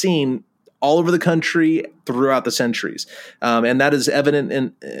to be seen all over the country throughout the centuries, and that is evident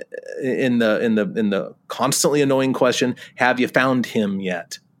in the constantly annoying question: have you found him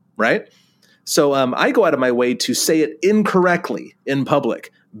yet? Right. So I go out of my way to say it incorrectly in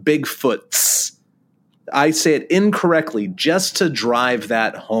public. Bigfoots. I say it incorrectly just to drive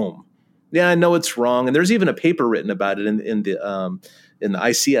that home. Yeah, I know it's wrong, and there's even a paper written about it in the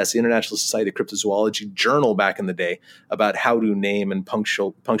ICS, the International Society of Cryptozoology journal back in the day, about how to name and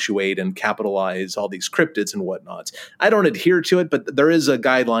punctuate and capitalize all these cryptids and whatnots. I don't adhere to it, but there is a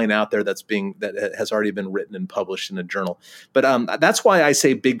guideline out there that has already been written and published in a journal. But that's why I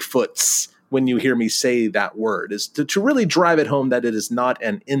say Bigfoots when you hear me say that word, is to really drive it home that it is not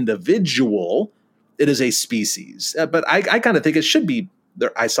an individual. It is a species. But I kind of think it should be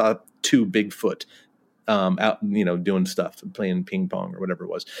there. I saw two Bigfoot out, doing stuff, playing ping pong or whatever it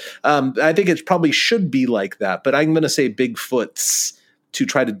was. I think it probably should be like that, but I'm going to say Bigfoots to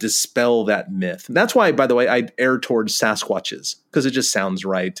try to dispel that myth. And that's why, by the way, I err towards Sasquatches, because it just sounds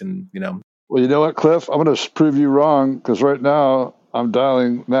right. And, Well, you know what, Cliff? I'm going to prove you wrong, because right now I'm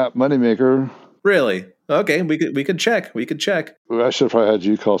dialing Matt Moneymaker. Really? Okay, we could check. I should have probably had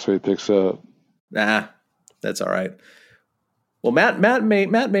you call so he picks up. Nah, that's all right. Well, Matt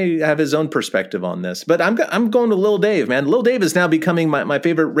may have his own perspective on this, but I'm going to Lil Dave, man. Lil Dave is now becoming my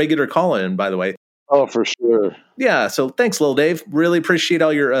favorite regular call-in, by the way. Oh, for sure. Yeah, so thanks, Lil Dave. Really appreciate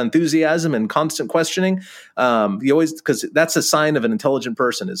all your enthusiasm and constant questioning. Because that's a sign of an intelligent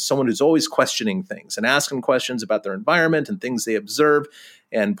person, is someone who's always questioning things and asking questions about their environment and things they observe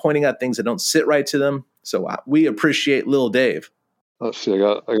and pointing out things that don't sit right to them. So we appreciate Lil Dave. Let's see. I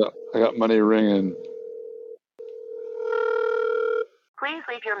got money ringing. Please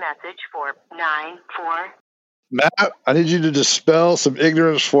leave your message for 94. Matt, I need you to dispel some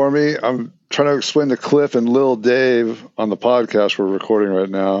ignorance for me. I'm trying to explain to Cliff and Lil Dave on the podcast we're recording right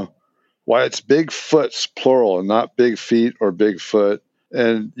now why it's Bigfoots plural and not big feet or Bigfoot.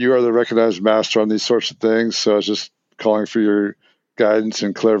 And you are the recognized master on these sorts of things, so I was just calling for your guidance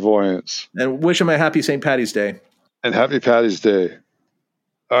and clairvoyance. And wish him a happy St. Patty's Day. And happy Patty's Day.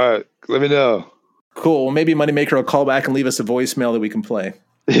 All right, let me know. Cool. Well, maybe Moneymaker will call back and leave us a voicemail that we can play.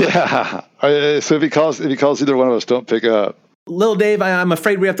 Yeah. So if he calls either one of us, don't pick up. Lil Dave, I'm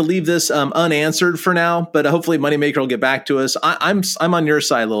afraid we have to leave this unanswered for now, but hopefully Moneymaker will get back to us. I'm on your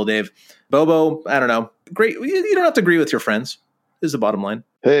side, Lil Dave. Bobo, I don't know. Great. You don't have to agree with your friends, is the bottom line.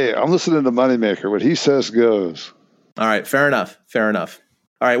 Hey, I'm listening to Moneymaker. What he says goes. All right. Fair enough.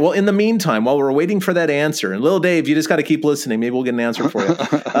 All right. Well, in the meantime, while we're waiting for that answer, and Lil Dave, you just got to keep listening. Maybe we'll get an answer for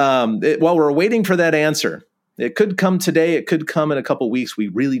you. While we're waiting for that answer, it could come today. It could come in a couple weeks. We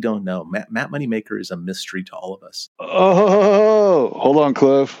really don't know. Matt Moneymaker is a mystery to all of us. Oh, hold on,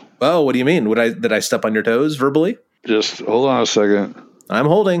 Cliff. Oh, what do you mean? Did I step on your toes verbally? Just hold on a second. I'm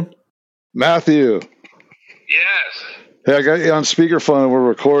holding. Matthew. Yes. Hey, I got you on speakerphone and we're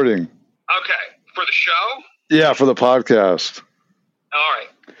recording. Okay. For the show? Yeah, for the podcast. All right.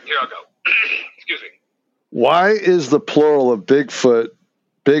 Here I'll go. Excuse me. Why is the plural of Bigfoot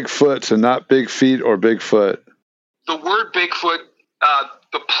Bigfoots and not big feet or Bigfoot? The word Bigfoot,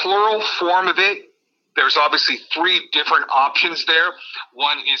 the plural form of it, there's obviously three different options there.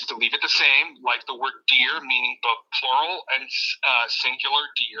 One is to leave it the same, like the word deer, meaning both plural and singular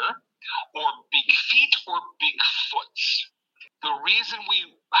deer, or big feet or Bigfoots. The reason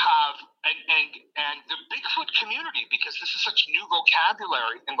we have, and the Bigfoot community, because this is such new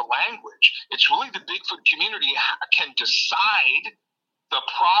vocabulary in the language, it's really the Bigfoot community can decide the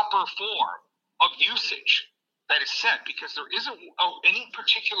proper form of usage that is set, because there isn't any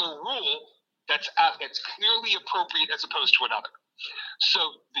particular rule that's clearly appropriate as opposed to another. So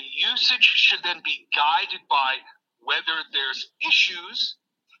the usage should then be guided by whether there's issues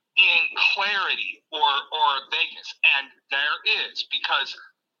in clarity or vagueness, and there is, because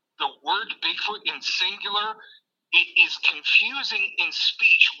the word Bigfoot in singular, it is confusing in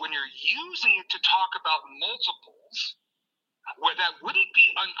speech when you're using it to talk about multiples, where that wouldn't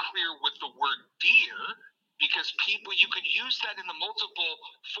be unclear with the word deer, because you could use that in the multiple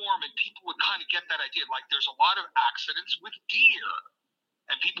form and people would kind of get that idea. Like there's a lot of accidents with deer,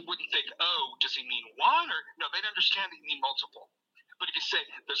 and people wouldn't think, oh, does he mean one? Or no, they'd understand that you mean multiple. But if you say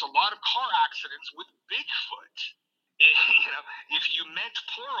there's a lot of car accidents with Bigfoot, if you meant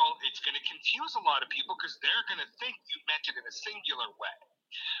plural, it's going to confuse a lot of people because they're going to think you meant it in a singular way.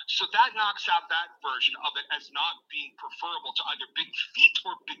 So that knocks out that version of it as not being preferable to either big feet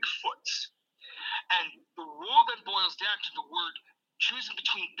or Bigfoots. And the rule then boils down to the word choosing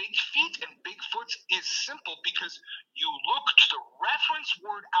between big feet and Bigfoots is simple, because you look to the reference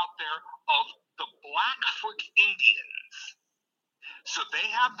word out there of the Blackfoot Indians. So they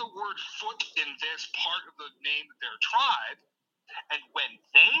have the word foot in this part of the name of their tribe. And when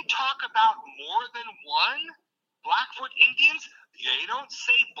they talk about more than one Blackfoot Indians, they don't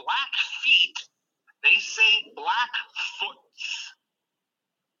say black feet, they say Blackfoots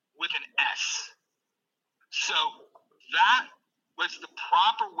with an S. So that was the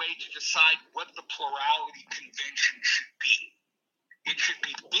proper way to decide what the plurality convention should be. It should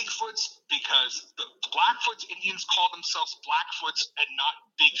be Bigfoots, because the Blackfoots Indians call themselves Blackfoots and not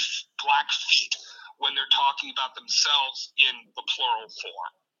big black feet when they're talking about themselves in the plural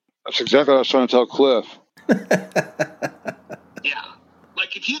form. That's exactly what I was trying to tell Cliff. Yeah.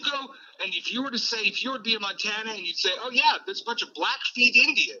 Like if you go, and if you were to be in Montana and you'd say, oh yeah, there's a bunch of Blackfeet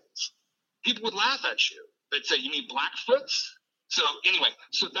Indians, people would laugh at you. They'd say, you mean Blackfoots? So anyway,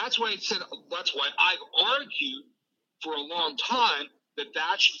 that's why I've argued for a long time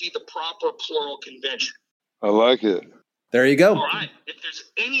that should be the proper plural convention. I like it. There you go. All right. If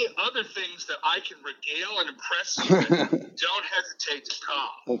there's any other things that I can regale and impress you with, don't hesitate to call.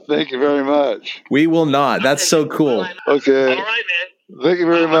 Well, thank you very much. We will not. That's so cool. Okay. All right, man. Thank you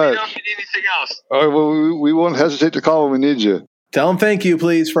very much. Let me know if you need anything else. All right. Well, we won't hesitate to call when we need you. Tell them thank you,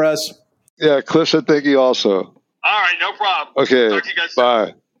 please, for us. Yeah, Cliff said thank you also. All right, no problem. Okay. Talk to you guys soon.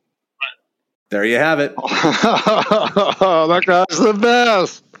 Bye. There you have it. That guy's the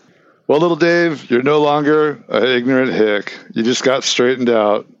best. Well, little Dave, you're no longer an ignorant hick. You just got straightened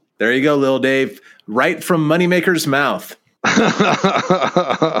out. There you go, little Dave. Right from Moneymaker's mouth.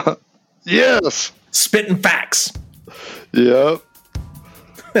 Yes. Spitting facts. Yep.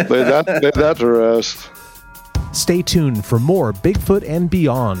 Lay that to rest. Stay tuned for more Bigfoot and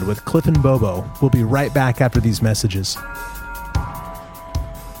Beyond with Cliff and Bobo. We'll be right back after these messages.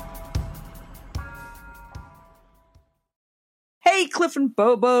 Hey, Cliff and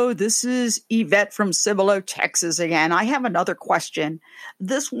Bobo, this is Yvette from Cibolo, Texas again. I have another question.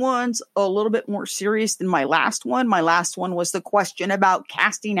 This one's a little bit more serious than my last one. My last one was the question about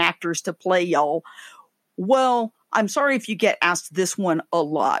casting actors to play y'all. Well, I'm sorry if you get asked this one a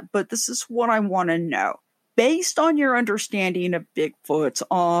lot, but this is what I want to know. Based on your understanding of Bigfoots,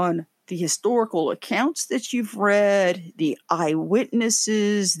 on the historical accounts that you've read, the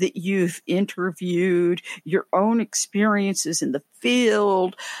eyewitnesses that you've interviewed, your own experiences in the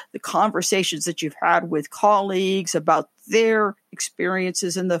field, the conversations that you've had with colleagues about their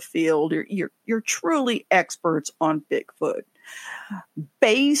experiences in the field, you're truly experts on Bigfoot.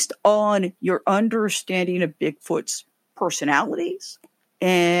 Based on your understanding of Bigfoot's personalities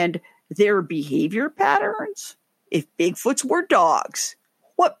and their behavior patterns, if Bigfoots were dogs,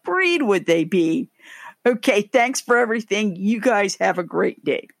 what breed would they be? Okay, thanks for everything. You guys have a great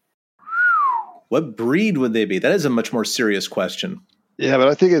day. What breed would they be? That is a much more serious question. Yeah, but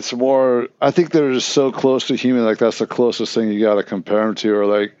I think it's more, I think they're just so close to human, like that's the closest thing you got to compare them to,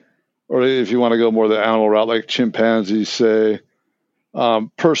 or if you want to go more the animal route, like chimpanzees, say.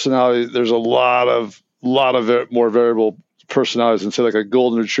 Personality, there's a lot of more variable personalities than say like a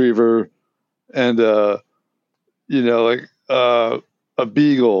golden retriever and a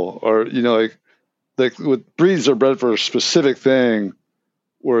beagle, or like with breeds are bred for a specific thing,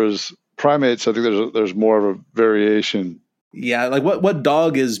 whereas primates, I think there's more of a variation. Yeah, like what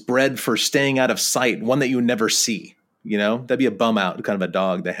dog is bred for staying out of sight? One that you never see. That'd be a bum out kind of a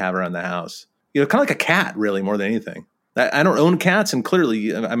dog to have around the house. Kind of like a cat, really, more than anything. I don't own cats, and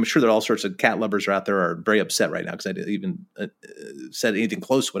clearly, I'm sure that all sorts of cat lovers are out there are very upset right now because I didn't even said anything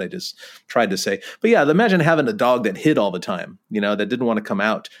close to what I just tried to say. But yeah, imagine having a dog that hid all the time, that didn't want to come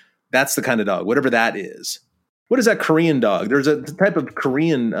out. That's the kind of dog, whatever that is. What is that Korean dog? There's a type of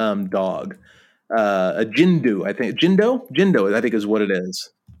Korean dog, a Jindu, I think. Jindo, I think is what it is.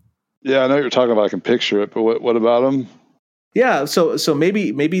 Yeah, I know what you're talking about. I can picture it, but what about them? Yeah, so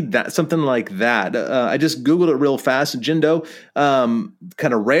maybe that something like that. I just Googled it real fast. Jindo,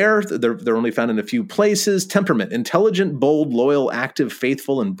 kind of rare. They're only found in a few places. Temperament: intelligent, bold, loyal, active,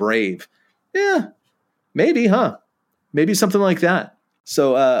 faithful, and brave. Yeah, maybe, huh? Maybe something like that.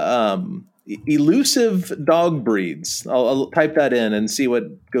 So, elusive dog breeds. I'll type that in and see what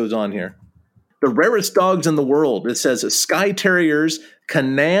goes on here. The rarest dogs in the world. It says Skye Terriers,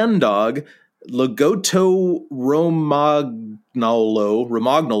 Canaan Dog, Lagotto Romagnolo,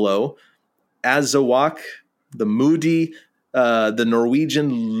 Azawak, the Moody, the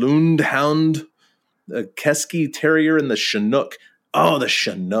Norwegian Lundhound, the Keski Terrier, and the Chinook. Oh, the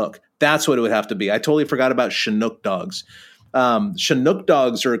Chinook. That's what it would have to be. I totally forgot about Chinook dogs. Chinook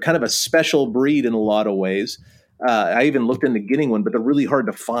dogs are kind of a special breed in a lot of ways. I even looked into getting one, but they're really hard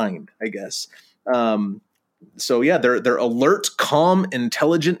to find, I guess. So yeah, they're alert, calm,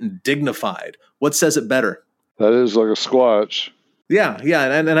 intelligent, and dignified. What says it better? That is like a Squatch. Yeah,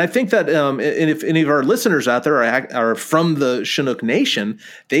 and I think that if any of our listeners out there are from the Chinook Nation,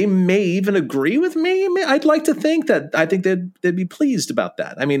 they may even agree with me. I'd like to think that they'd be pleased about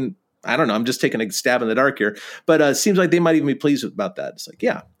that. I mean, I don't know. I'm just taking a stab in the dark here, but it seems like they might even be pleased about that. It's like,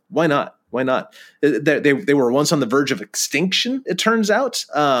 yeah, why not? Why not? They were once on the verge of extinction, it turns out.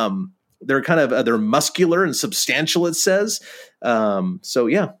 They're kind of they're muscular and substantial, it says. So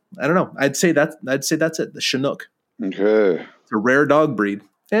yeah, I don't know. I'd say that's it. The Chinook. Okay. It's a rare dog breed,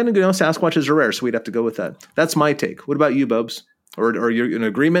 and Sasquatches are rare, so we'd have to go with that. That's my take. What about you, Bobs? Or you're in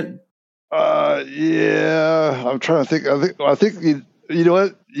agreement? Yeah, I'm trying to think. I think you know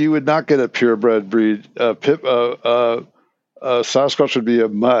what? You would not get a purebred breed. Sasquatch would be a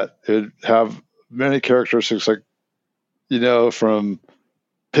mutt. It'd have many characteristics, like from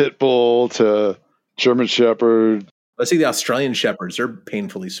pit bull to German Shepherd. I see the Australian Shepherds. They're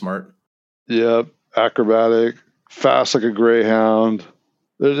painfully smart. Yep. Acrobatic, fast like a greyhound.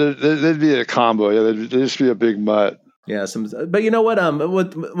 They'd be a combo. Yeah, they'd just be a big mutt. Yeah, but you know what?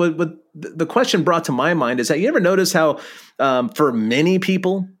 What the question brought to my mind is that you ever notice how, for many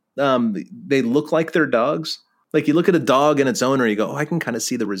people, they look like their dogs. Like you look at a dog and its owner, you go, "Oh, I can kind of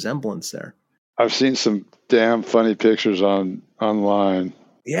see the resemblance there." I've seen some damn funny pictures online.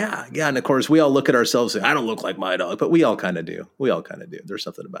 Yeah, and of course we all look at ourselves and say, I don't look like my dog, but we all kind of do. There's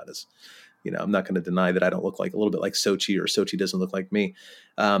something about us. I'm not going to deny that I don't look like a little bit like Sochi, or Sochi doesn't look like me.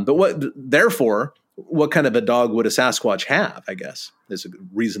 But what kind of a dog would a Sasquatch have, I guess, is a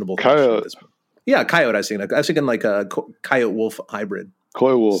reasonable question. Coyote. Yeah, coyote. I was thinking like a coyote wolf hybrid.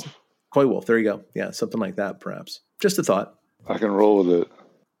 Coy wolf. Coy wolf. There you go. Yeah, something like that, perhaps. Just a thought. I can roll with it.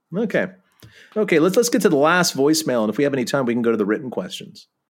 Okay. Let's get to the last voicemail, and if we have any time, we can go to the written questions.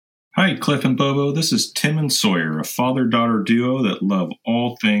 Hi, Cliff and Bobo. This is Tim and Sawyer, a father-daughter duo that love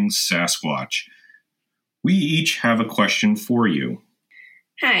all things Sasquatch. We each have a question for you.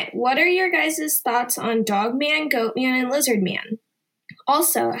 Hi, what are your guys' thoughts on Dogman, Goatman, and Lizardman?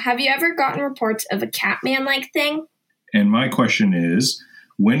 Also, have you ever gotten reports of a Catman-like thing? And my question is,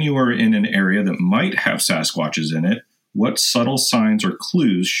 when you are in an area that might have Sasquatches in it, what subtle signs or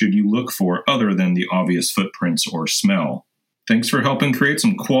clues should you look for other than the obvious footprints or smell? Thanks for helping create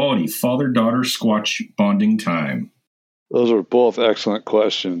some quality father-daughter Squatch bonding time. Those are both excellent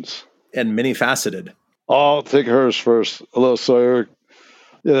questions. And many-faceted. I'll take hers first. Hello, Sawyer.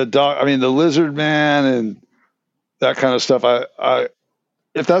 Yeah, the lizard man and that kind of stuff.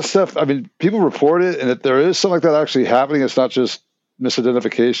 If that stuff, people report it, and if there is something like that actually happening, it's not just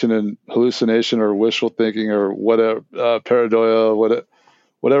misidentification and hallucination or wishful thinking or whatever, pareidoia,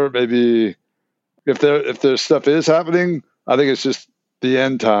 whatever it may be. If their stuff is happening, I think it's just the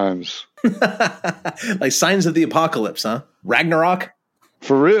end times. Like signs of the apocalypse, huh? Ragnarok?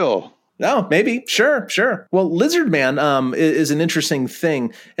 For real. No, maybe. Sure. Well, Lizard Man is an interesting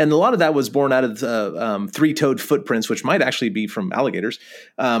thing. And a lot of that was born out of three-toed footprints, which might actually be from alligators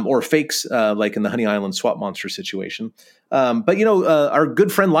or fakes, like in the Honey Island swamp monster situation. But our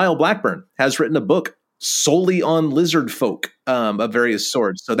good friend Lyle Blackburn has written a book solely on lizard folk of various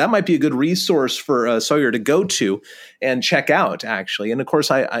sorts. So that might be a good resource for Sawyer to go to and check out, actually. And of course,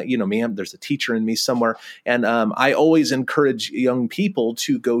 there's a teacher in me somewhere. And I always encourage young people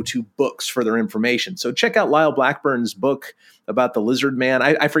to go to books for their information. So check out Lyle Blackburn's book about the Lizard Man.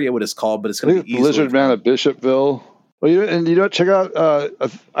 I forget what it's called, but it's going to be Lizard Man of Bishopville. Well, check out,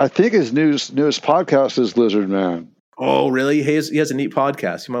 I think his newest podcast is Lizard Man. Oh, really? He has a neat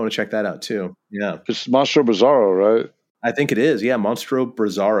podcast. You might want to check that out too. Yeah. It's Monstro Bizarro, right? I think it is. Yeah, Monstro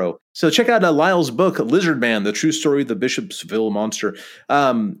Bizarro. So check out Lyle's book, Lizard Man, The True Story of the Bishopsville Monster.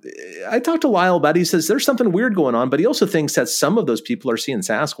 I talked to Lyle about it. He says there's something weird going on, but he also thinks that some of those people are seeing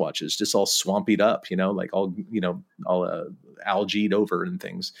Sasquatches just all swampied up, like all algaed over and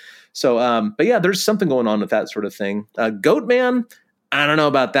things. So, but yeah, there's something going on with that sort of thing. Goat Man, I don't know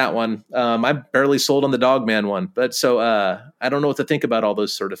about that one. I'm barely sold on the Dog Man one, but so I don't know what to think about all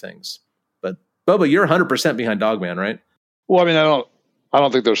those sort of things. But Bobo, you're 100% behind Dog Man, right? Well, I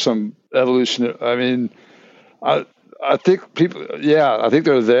don't think there's some evolution. I think people, I think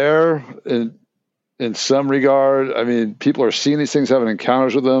they're there in some regard. People are seeing these things, having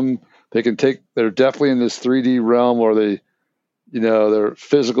encounters with them. They're definitely in this 3D realm where they're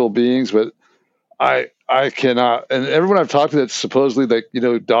physical beings, but I cannot, and everyone I've talked to that's supposedly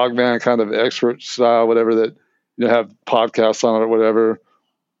Dogman kind of expert style, whatever, that have podcasts on it or whatever,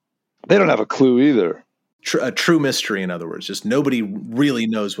 they don't have a clue either. A true mystery, in other words, just nobody really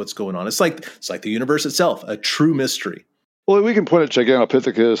knows what's going on. It's like the universe itself, a true mystery. Well, we can point at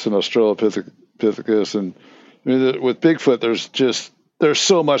Gigantopithecus and Australopithecus, and with Bigfoot, there's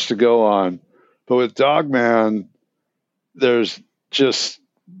so much to go on, but with Dogman, there's just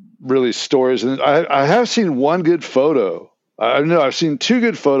really stories. And I have seen one good photo. I know I've seen two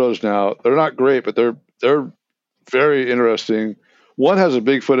good photos now. They're not great, but they're very interesting. One has a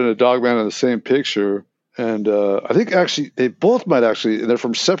Bigfoot and a Dogman in the same picture. And I think actually they both might and they're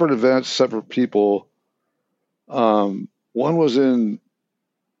from separate events, separate people. One was in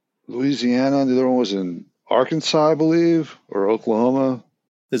Louisiana and the other one was in Arkansas, I believe, or Oklahoma.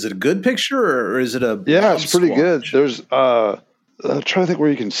 Is it a good picture or is it a... Yeah, it's pretty good. There's... I'm trying to think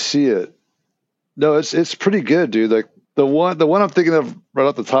where you can see it. No, it's pretty good, dude. Like the one I'm thinking of right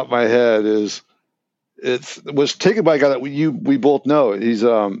off the top of my head was taken by a guy that we both know. He's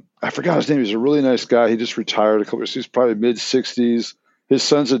I forgot his name. He's a really nice guy. He just retired a couple years. He's probably mid-60s. His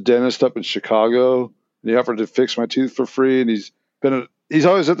son's a dentist up in Chicago, and he offered to fix my tooth for free. And he's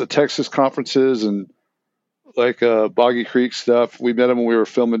always at the Texas conferences and Boggy Creek stuff. We met him when we were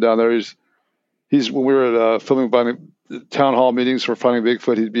filming down there. He's when we were at filming town hall meetings for Finding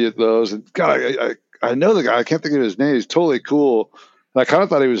Bigfoot, he'd be at those. And God, I know the guy. I can't think of his name. He's totally cool. And I kind of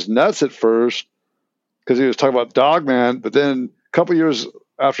thought he was nuts at first because he was talking about Dogman. But then a couple years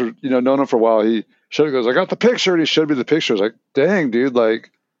after, knowing him for a while, he goes, I got the picture. And he showed me the picture. I was like, dang, dude. And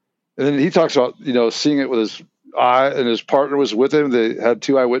then he talks about, seeing it with his eye, and his partner was with him. They had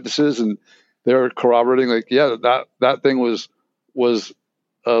two eyewitnesses and they were corroborating that thing was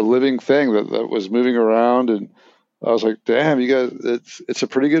a living thing that was moving around. And I was like, damn, you guys, it's a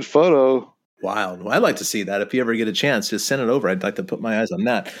pretty good photo. Wow. Well, I'd like to see that. If you ever get a chance, just send it over. I'd like to put my eyes on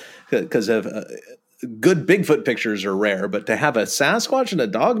that because of good Bigfoot pictures are rare, but to have a Sasquatch and a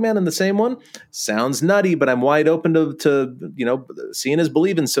Dogman in the same one sounds nutty, but I'm wide open to seeing is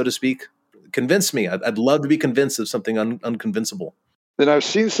believing, so to speak. Convince me. I'd love to be convinced of something unconvincible. Then I've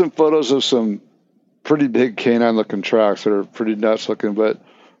seen some photos of some pretty big canine looking tracks that are pretty nuts looking, but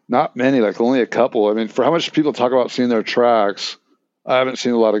not many, like only a couple. I mean, for how much people talk about seeing their tracks, I haven't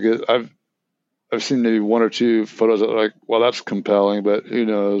seen a lot of good. I've seen maybe one or two photos that are like, well, that's compelling, but who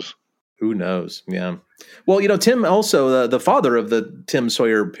knows? Who knows? Yeah. Well, Tim also, the father of the Tim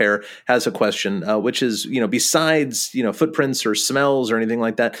Sawyer pair, has a question, which is, besides, footprints or smells or anything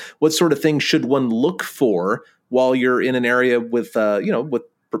like that, what sort of things should one look for while you're in an area with, with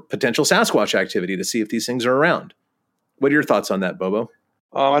potential Sasquatch activity to see if these things are around? What are your thoughts on that, Bobo?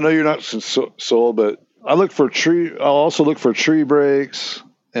 I know you're not sold, but I'll also look for tree breaks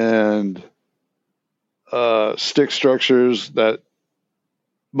and stick structures that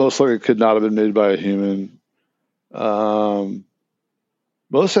most likely could not have been made by a human. Mostly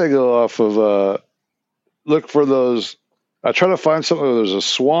I go off of look for those. I try to find something where there's a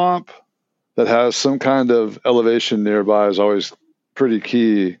swamp that has some kind of elevation nearby is always pretty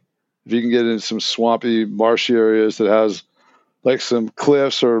key. If you can get in some swampy, marshy areas that has like some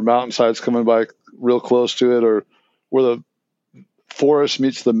cliffs or mountainsides coming by real close to it, or where the forest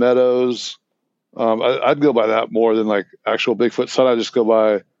meets the meadows, I'd go by that more than like actual Bigfoot. So I just go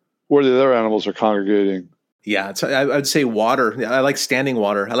by where the other animals are congregating. Yeah, I'd say water. I like standing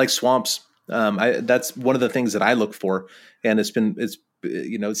water. I like swamps. That's one of the things that I look for, and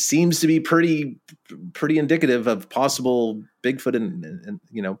it seems to be pretty indicative of possible Bigfoot and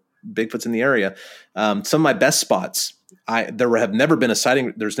Bigfoot's in the area. Some of my best spots. There's never been a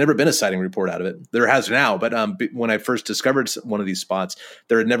sighting report out of it. There has now, but when I first discovered one of these spots,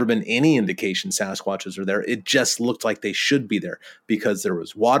 there had never been any indication Sasquatches are there. It just looked like they should be there because there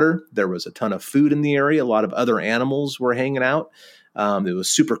was water, there was a ton of food in the area, a lot of other animals were hanging out. It was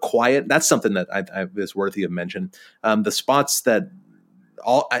super quiet. That's something that is worthy of mention. The spots that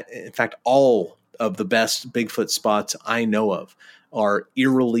all of the best Bigfoot spots I know of are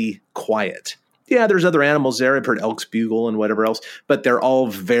eerily quiet. Yeah, there's other animals there. I've heard elks bugle and whatever else, but they're all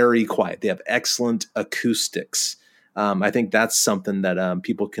very quiet. They have excellent acoustics. I think that's something that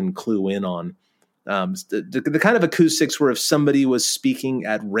people can clue in on. The kind of acoustics where if somebody was speaking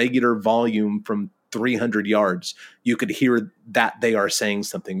at regular volume from 300 yards, you could hear that they are saying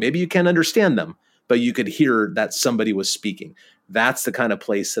something. Maybe you can't understand them, but you could hear that somebody was speaking. That's the kind of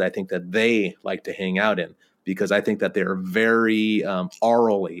place that I think that they like to hang out in, because I think that they're very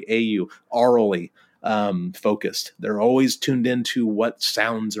aurally focused. They're always tuned into what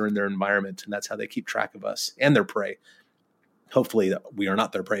sounds are in their environment, and that's how they keep track of us and their prey. Hopefully we are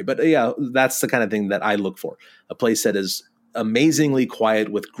not their prey, but yeah, that's the kind of thing that I look for. A place that is amazingly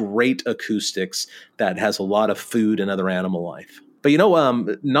quiet with great acoustics, that has a lot of food and other animal life. But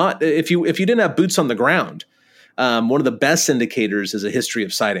not if you didn't have boots on the ground, one of the best indicators is a history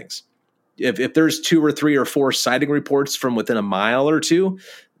of sightings. If there's 2 or 3 or 4 sighting reports from within a mile or two,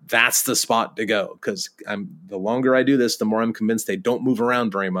 that's the spot to go. Because the longer I do this, the more I'm convinced they don't move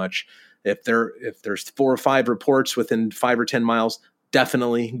around very much. If there's 4 or 5 reports within 5 or 10 miles,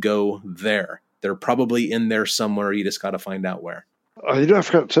 definitely go there. They're probably in there somewhere. You just got to find out where. I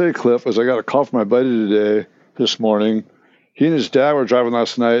forgot to tell you, Cliff, as I got a call from my buddy this morning. He and his dad were driving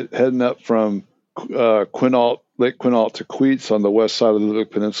last night, heading up from Lake Quinault to Queets on the west side of the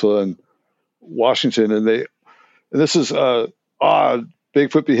Leduc Peninsula in Washington. And this is odd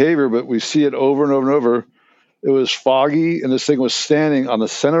Bigfoot behavior, but we see it over and over and over. It was foggy, and this thing was standing on the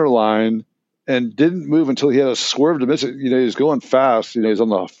center line and didn't move until he had a swerve to miss it. He was going fast. He's on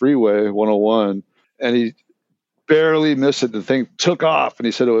the freeway 101, and he barely missed it. The thing took off, and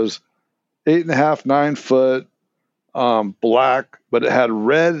he said it was 8.5, 9 foot, black, but it had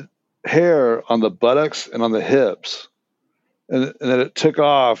red hair on the buttocks and on the hips. And then it took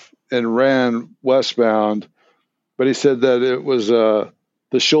off and ran westbound. But he said that it was the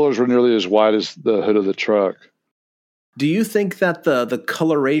shoulders were nearly as wide as the hood of the truck. Do you think that the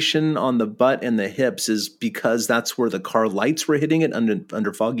coloration on the butt and the hips is because that's where the car lights were hitting it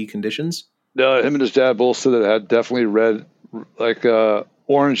under foggy conditions? No, him and his dad both said it had definitely red, like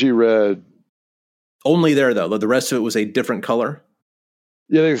orangey red. Only there, though. The rest of it was a different color?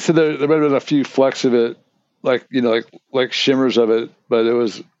 Yeah, they said there might have been a few flecks of it, like shimmers of it, but it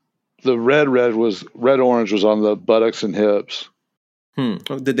was the red orange was on the buttocks and hips.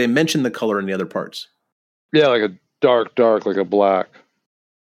 Did they mention the color in the other parts? Yeah, like a dark, like a black.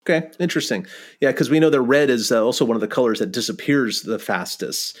 Okay, interesting. Yeah, because we know that red is also one of the colors that disappears the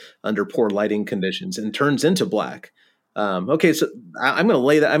fastest under poor lighting conditions and turns into black. Okay, so I'm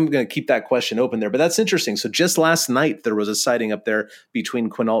going to keep that question open there, but that's interesting. So just last night there was a sighting up there between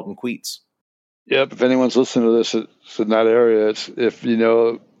Quinault and Queets. Yep. If anyone's listening to this, it's in that area. It's if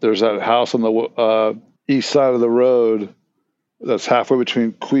there's that house on the east side of the road that's halfway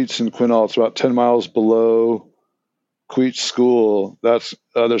between Queets and Quinault. It's about 10 miles below Queets School. That's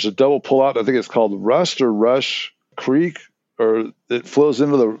there's a double pullout. I think it's called Rust or Rush Creek, or it flows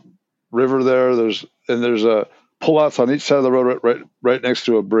into the river there. There's a pullouts on each side of the road, right next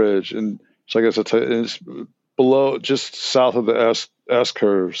to a bridge, and so I guess it's below, just south of the S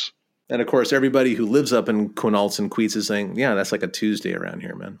curves. And of course, everybody who lives up in Quinault and Queets is saying, "Yeah, that's like a Tuesday around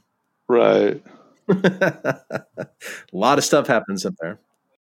here, man." Right. A lot of stuff happens up there.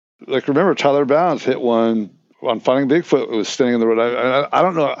 Like, remember, Tyler Bounds hit one on Finding Bigfoot. It was standing in the road. I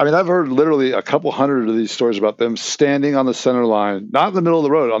don't know. I mean, I've heard literally a couple hundred of these stories about them standing on the center line, not in the middle of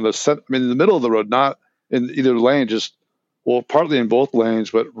the road, in the middle of the road, not in either lane, partly in both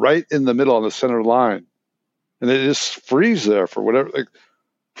lanes, but right in the middle on the center line. And they just freeze there for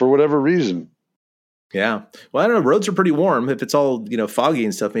whatever reason. Yeah. Well, I don't know. Roads are pretty warm. If it's all, foggy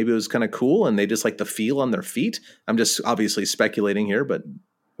and stuff, maybe it was kind of cool and they just like the feel on their feet. I'm just obviously speculating here, but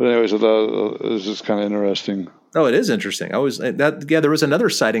anyways, it was just kind of interesting. Oh, it is interesting. There was another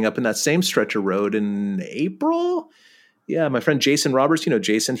sighting up in that same stretch of road in April. Yeah. My friend Jason Roberts,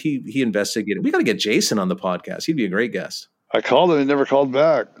 Jason, he investigated. We got to get Jason on the podcast. He'd be a great guest. I called him. He never called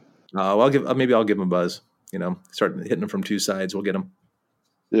back. I'll give him a buzz, start hitting him from two sides. We'll get him.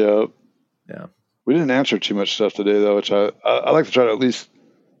 Yeah. Yeah. We didn't answer too much stuff today, though, which I like to try to at least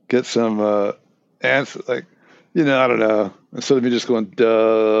get some answer. Like, I don't know. Instead of me just going,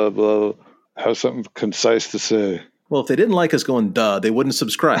 duh, blah, have something concise to say. Well, if they didn't like us going, duh, they wouldn't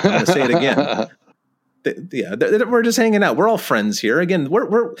subscribe. I'm going to say it again. We're just hanging out. We're all friends here. Again,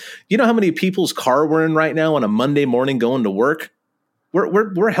 we're how many people's car we're in right now on a Monday morning going to work?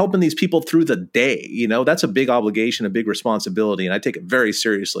 We're helping these people through the day. That's a big obligation, a big responsibility, and I take it very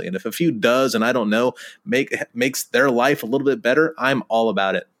seriously. And if a few does, and I don't know, makes their life a little bit better, I'm all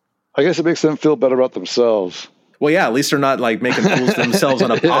about it. I guess it makes them feel better about themselves. Well, yeah, at least they're not like making fools of themselves on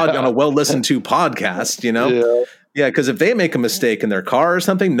a well listened to podcast. Yeah, because if they make a mistake in their car or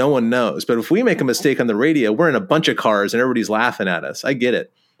something, no one knows. But if we make a mistake on the radio, we're in a bunch of cars and everybody's laughing at us. I get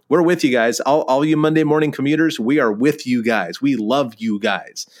it. We're with you guys. All you Monday morning commuters, we are with you guys. We love you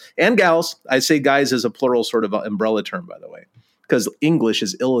guys. And gals. I say guys as a plural sort of umbrella term, by the way, because English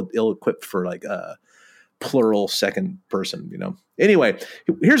is ill-equipped for like a plural second person, Anyway,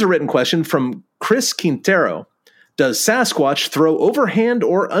 here's a written question from Chris Quintero. Does Sasquatch throw overhand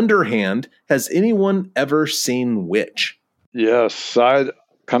or underhand? Has anyone ever seen which? Yes,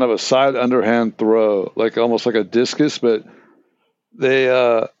 kind of a side underhand throw, like almost like a discus, but they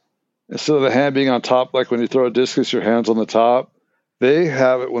instead of the hand being on top, like when you throw a discus, your hand's on the top. They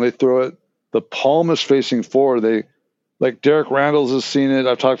have it when they throw it, the palm is facing forward. Like Derek Randalls has seen it.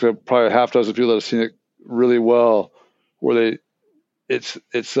 I've talked to probably a half dozen people that have seen it really well, where it's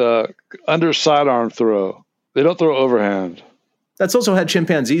under sidearm throw. They don't throw overhand. That's also had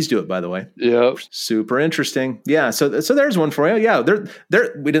chimpanzees do it, by the way. Yep. Super interesting. Yeah. So there's one for you. Yeah.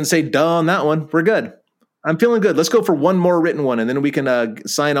 We didn't say duh on that one. We're good. I'm feeling good. Let's go for one more written one, and then we can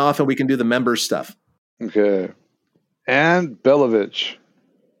sign off and we can do the members stuff. Okay. Ann Belovich.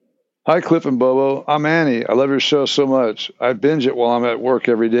 Hi, Cliff and Bobo. I'm Annie. I love your show so much. I binge it while I'm at work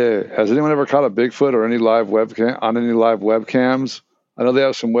every day. Has anyone ever caught a Bigfoot or any live webcams? I know they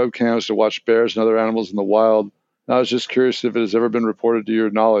have some webcams to watch bears and other animals in the wild. And I was just curious if it has ever been reported to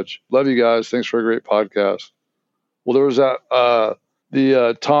your knowledge. Love you guys. Thanks for a great podcast. Well, there was that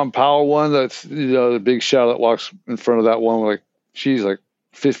the Tom Powell one. That's the big shadow that walks in front of that one. Like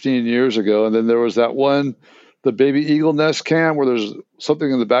 15 years ago. And then there was that one, the baby eagle nest cam, where there's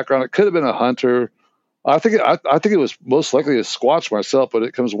something in the background. It could have been a hunter. I think it was most likely a Squatch myself, but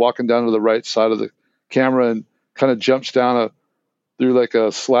it comes walking down to the right side of the camera and kind of jumps down through like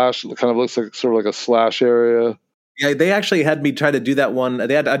a slash. It kind of looks like sort of like a slash area. Yeah, they actually had me try to do that one.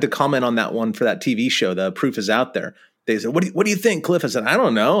 I had to comment on that one for that TV show. The Proof is Out There. They said, "What do you think, Cliff?" I said, "I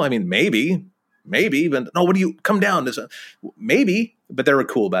don't know. I mean, maybe, but no. What do you come down?" Maybe, but they were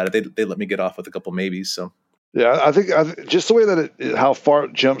cool about it. They let me get off with a couple maybes. So yeah, I think just the way that how far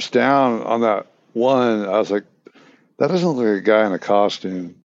it jumps down on that one, I was like, that doesn't look like a guy in a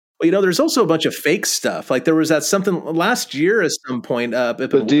costume. Well, there's also a bunch of fake stuff. Like there was that something last year at some point. The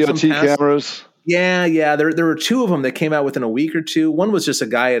DOT cameras. Yeah. There were two of them that came out within a week or two. One was just a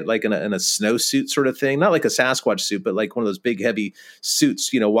guy like in a snowsuit sort of thing, not like a Sasquatch suit, but like one of those big heavy suits,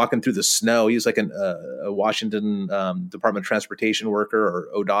 walking through the snow. He was like a Washington Department of Transportation worker or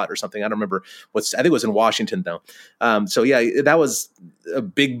ODOT or something. I don't remember I think it was in Washington though. So yeah, that was a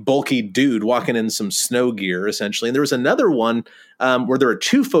big bulky dude walking in some snow gear essentially. And there was another one where there were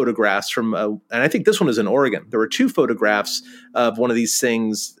two photographs from, and I think this one is in Oregon. There were two photographs of one of these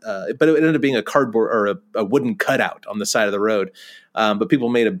things, but it ended up being a cardboard or a wooden cutout on the side of the road. But people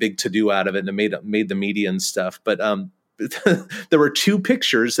made a big to-do out of it and it made the media and stuff. But there were two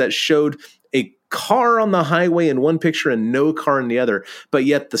pictures that showed a car on the highway in one picture and no car in the other. But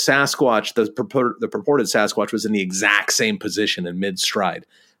yet the Sasquatch, the purported Sasquatch, was in the exact same position in mid-stride.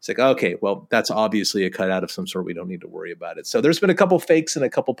 It's like, okay, well, that's obviously a cutout of some sort. We don't need to worry about it. So there's been a couple fakes and a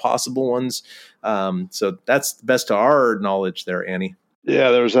couple possible ones. So that's the best to our knowledge there, Annie.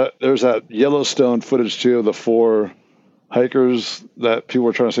 Yeah, there's that Yellowstone footage too of the 4 hikers that people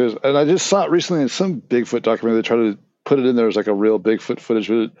were trying to say. And I just saw it recently in some Bigfoot documentary. They tried to put it in there as like a real Bigfoot footage,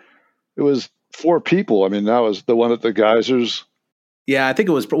 but it was 4 people. I mean, that was the one at the geysers. Yeah, I think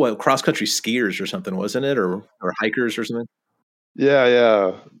it was cross-country skiers or something, wasn't it? Or hikers or something?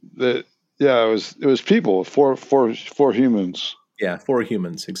 Yeah. It was people, four humans. Yeah, 4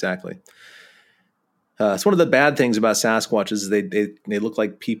 humans, exactly. It's one of the bad things about Sasquatches is they look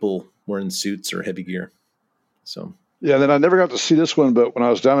like people wearing suits or heavy gear. So yeah, and then I never got to see this one, but when I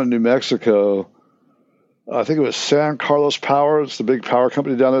was down in New Mexico, I think it was San Carlos Power. It's the big power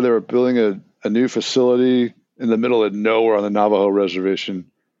company down there. They were building a new facility in the middle of nowhere on the Navajo reservation,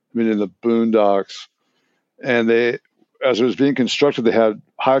 in the boondocks. And as it was being constructed, they had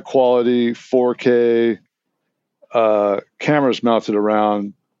high quality 4K cameras mounted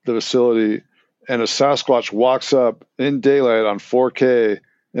around the facility. And a Sasquatch walks up in daylight on 4K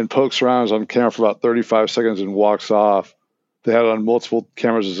and pokes around on camera for about 35 seconds and walks off. They had it on multiple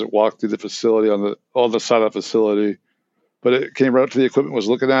cameras as it walked through the facility on the side of the facility. But it came right up to the equipment, was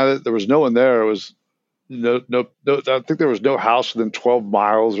looking at it. There was no one there. It was no. I think there was no house within 12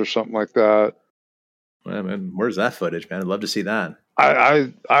 miles or something like that. Well, man, where's that footage, man? I'd love to see that.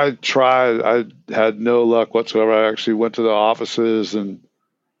 I tried. I had no luck whatsoever. I actually went to the offices and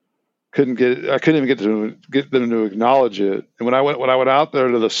I couldn't even get them to acknowledge it. And when I went out there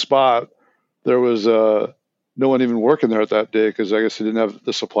to the spot, there was no one even working there at that day because I guess they didn't have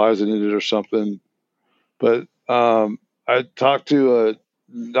the supplies they needed or something. But I talked to a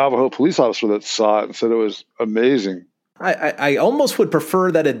Navajo police officer that saw it and said it was amazing. I almost would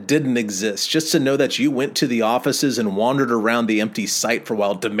prefer that it didn't exist, just to know that you went to the offices and wandered around the empty site for a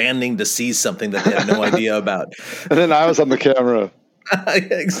while, demanding to see something that they had no idea about. And then I was on the camera.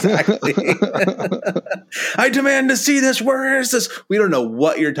 Exactly. I demand to see this. Where is this? We don't know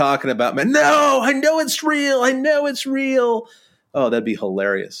what you're talking about, man. No, I know it's real. Oh, that'd be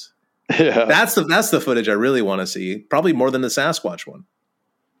hilarious. Yeah. That's the footage I really want to see. Probably more than the Sasquatch one.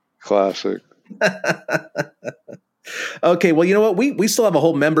 Classic. Okay, well, you know what? We still have a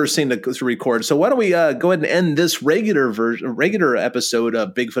whole member scene to record. So why don't we go ahead and end this regular episode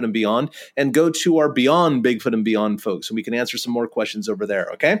of Bigfoot and Beyond and go to our Beyond Bigfoot and Beyond folks, and we can answer some more questions over there.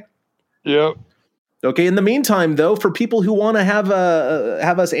 Okay? Yep. Okay. In the meantime, though, for people who want to have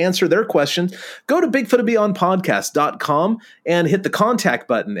us answer their questions, go to BigfootandBeyondPodcast.com and hit the contact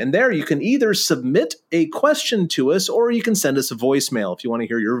button. And there you can either submit a question to us or you can send us a voicemail if you want to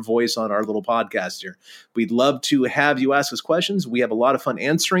hear your voice on our little podcast here. We'd love to have you ask us questions. We have a lot of fun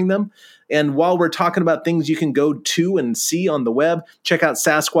answering them. And while we're talking about things you can go to and see on the web, check out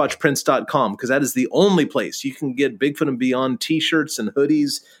SasquatchPrints.com because that is the only place you can get Bigfoot and Beyond t-shirts and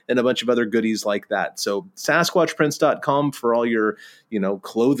hoodies and a bunch of other goodies like that. So SasquatchPrints.com for all your,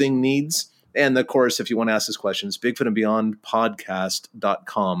 clothing needs. And of course, if you want to ask us questions,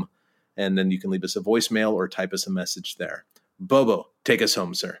 BigfootandBeyondPodcast.com. And then you can leave us a voicemail or type us a message there. Bobo, take us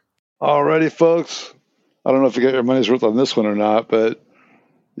home, sir. Alrighty, folks. I don't know if you get your money's worth on this one or not, but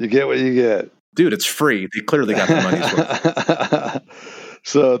you get what you get. Dude, it's free. They clearly got their money's worth.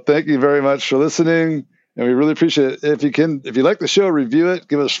 So thank you very much for listening. And we really appreciate it. If you like the show, review it,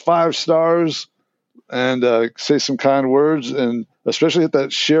 give us 5 stars and say some kind words, and especially hit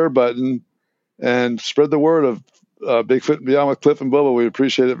that share button and spread the word of Bigfoot and Beyond with Cliff and Bobo. We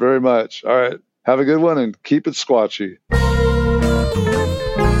appreciate it very much. All right. Have a good one and keep it squatchy.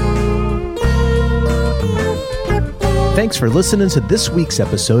 Thanks for listening to this week's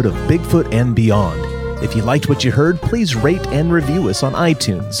episode of Bigfoot and Beyond. If you liked what you heard, please rate and review us on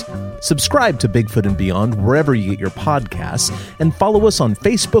iTunes. Subscribe to Bigfoot and Beyond wherever you get your podcasts, and follow us on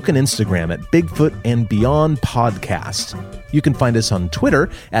Facebook and Instagram at Bigfoot and Beyond Podcast. You can find us on Twitter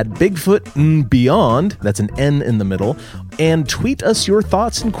at Bigfoot and Beyond, that's an N in the middle, and tweet us your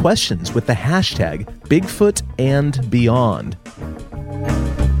thoughts and questions with the hashtag Bigfoot and Beyond.